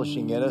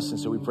accomplishing in us. And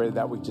so we pray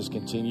that would just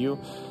continue.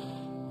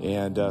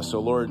 And so,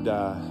 Lord,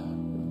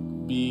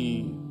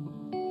 be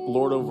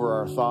Lord over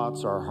our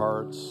thoughts, our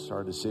hearts,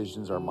 our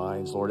decisions, our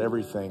minds, Lord,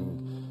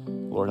 everything.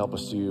 Lord, help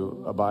us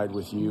to abide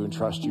with you and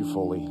trust you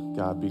fully.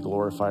 God, be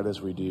glorified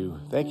as we do.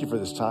 Thank you for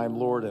this time,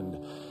 Lord, and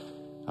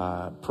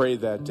pray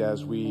that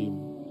as we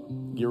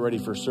get ready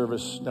for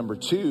service number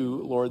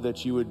 2, Lord,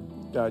 that you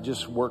would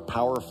just work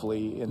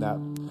powerfully in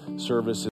that service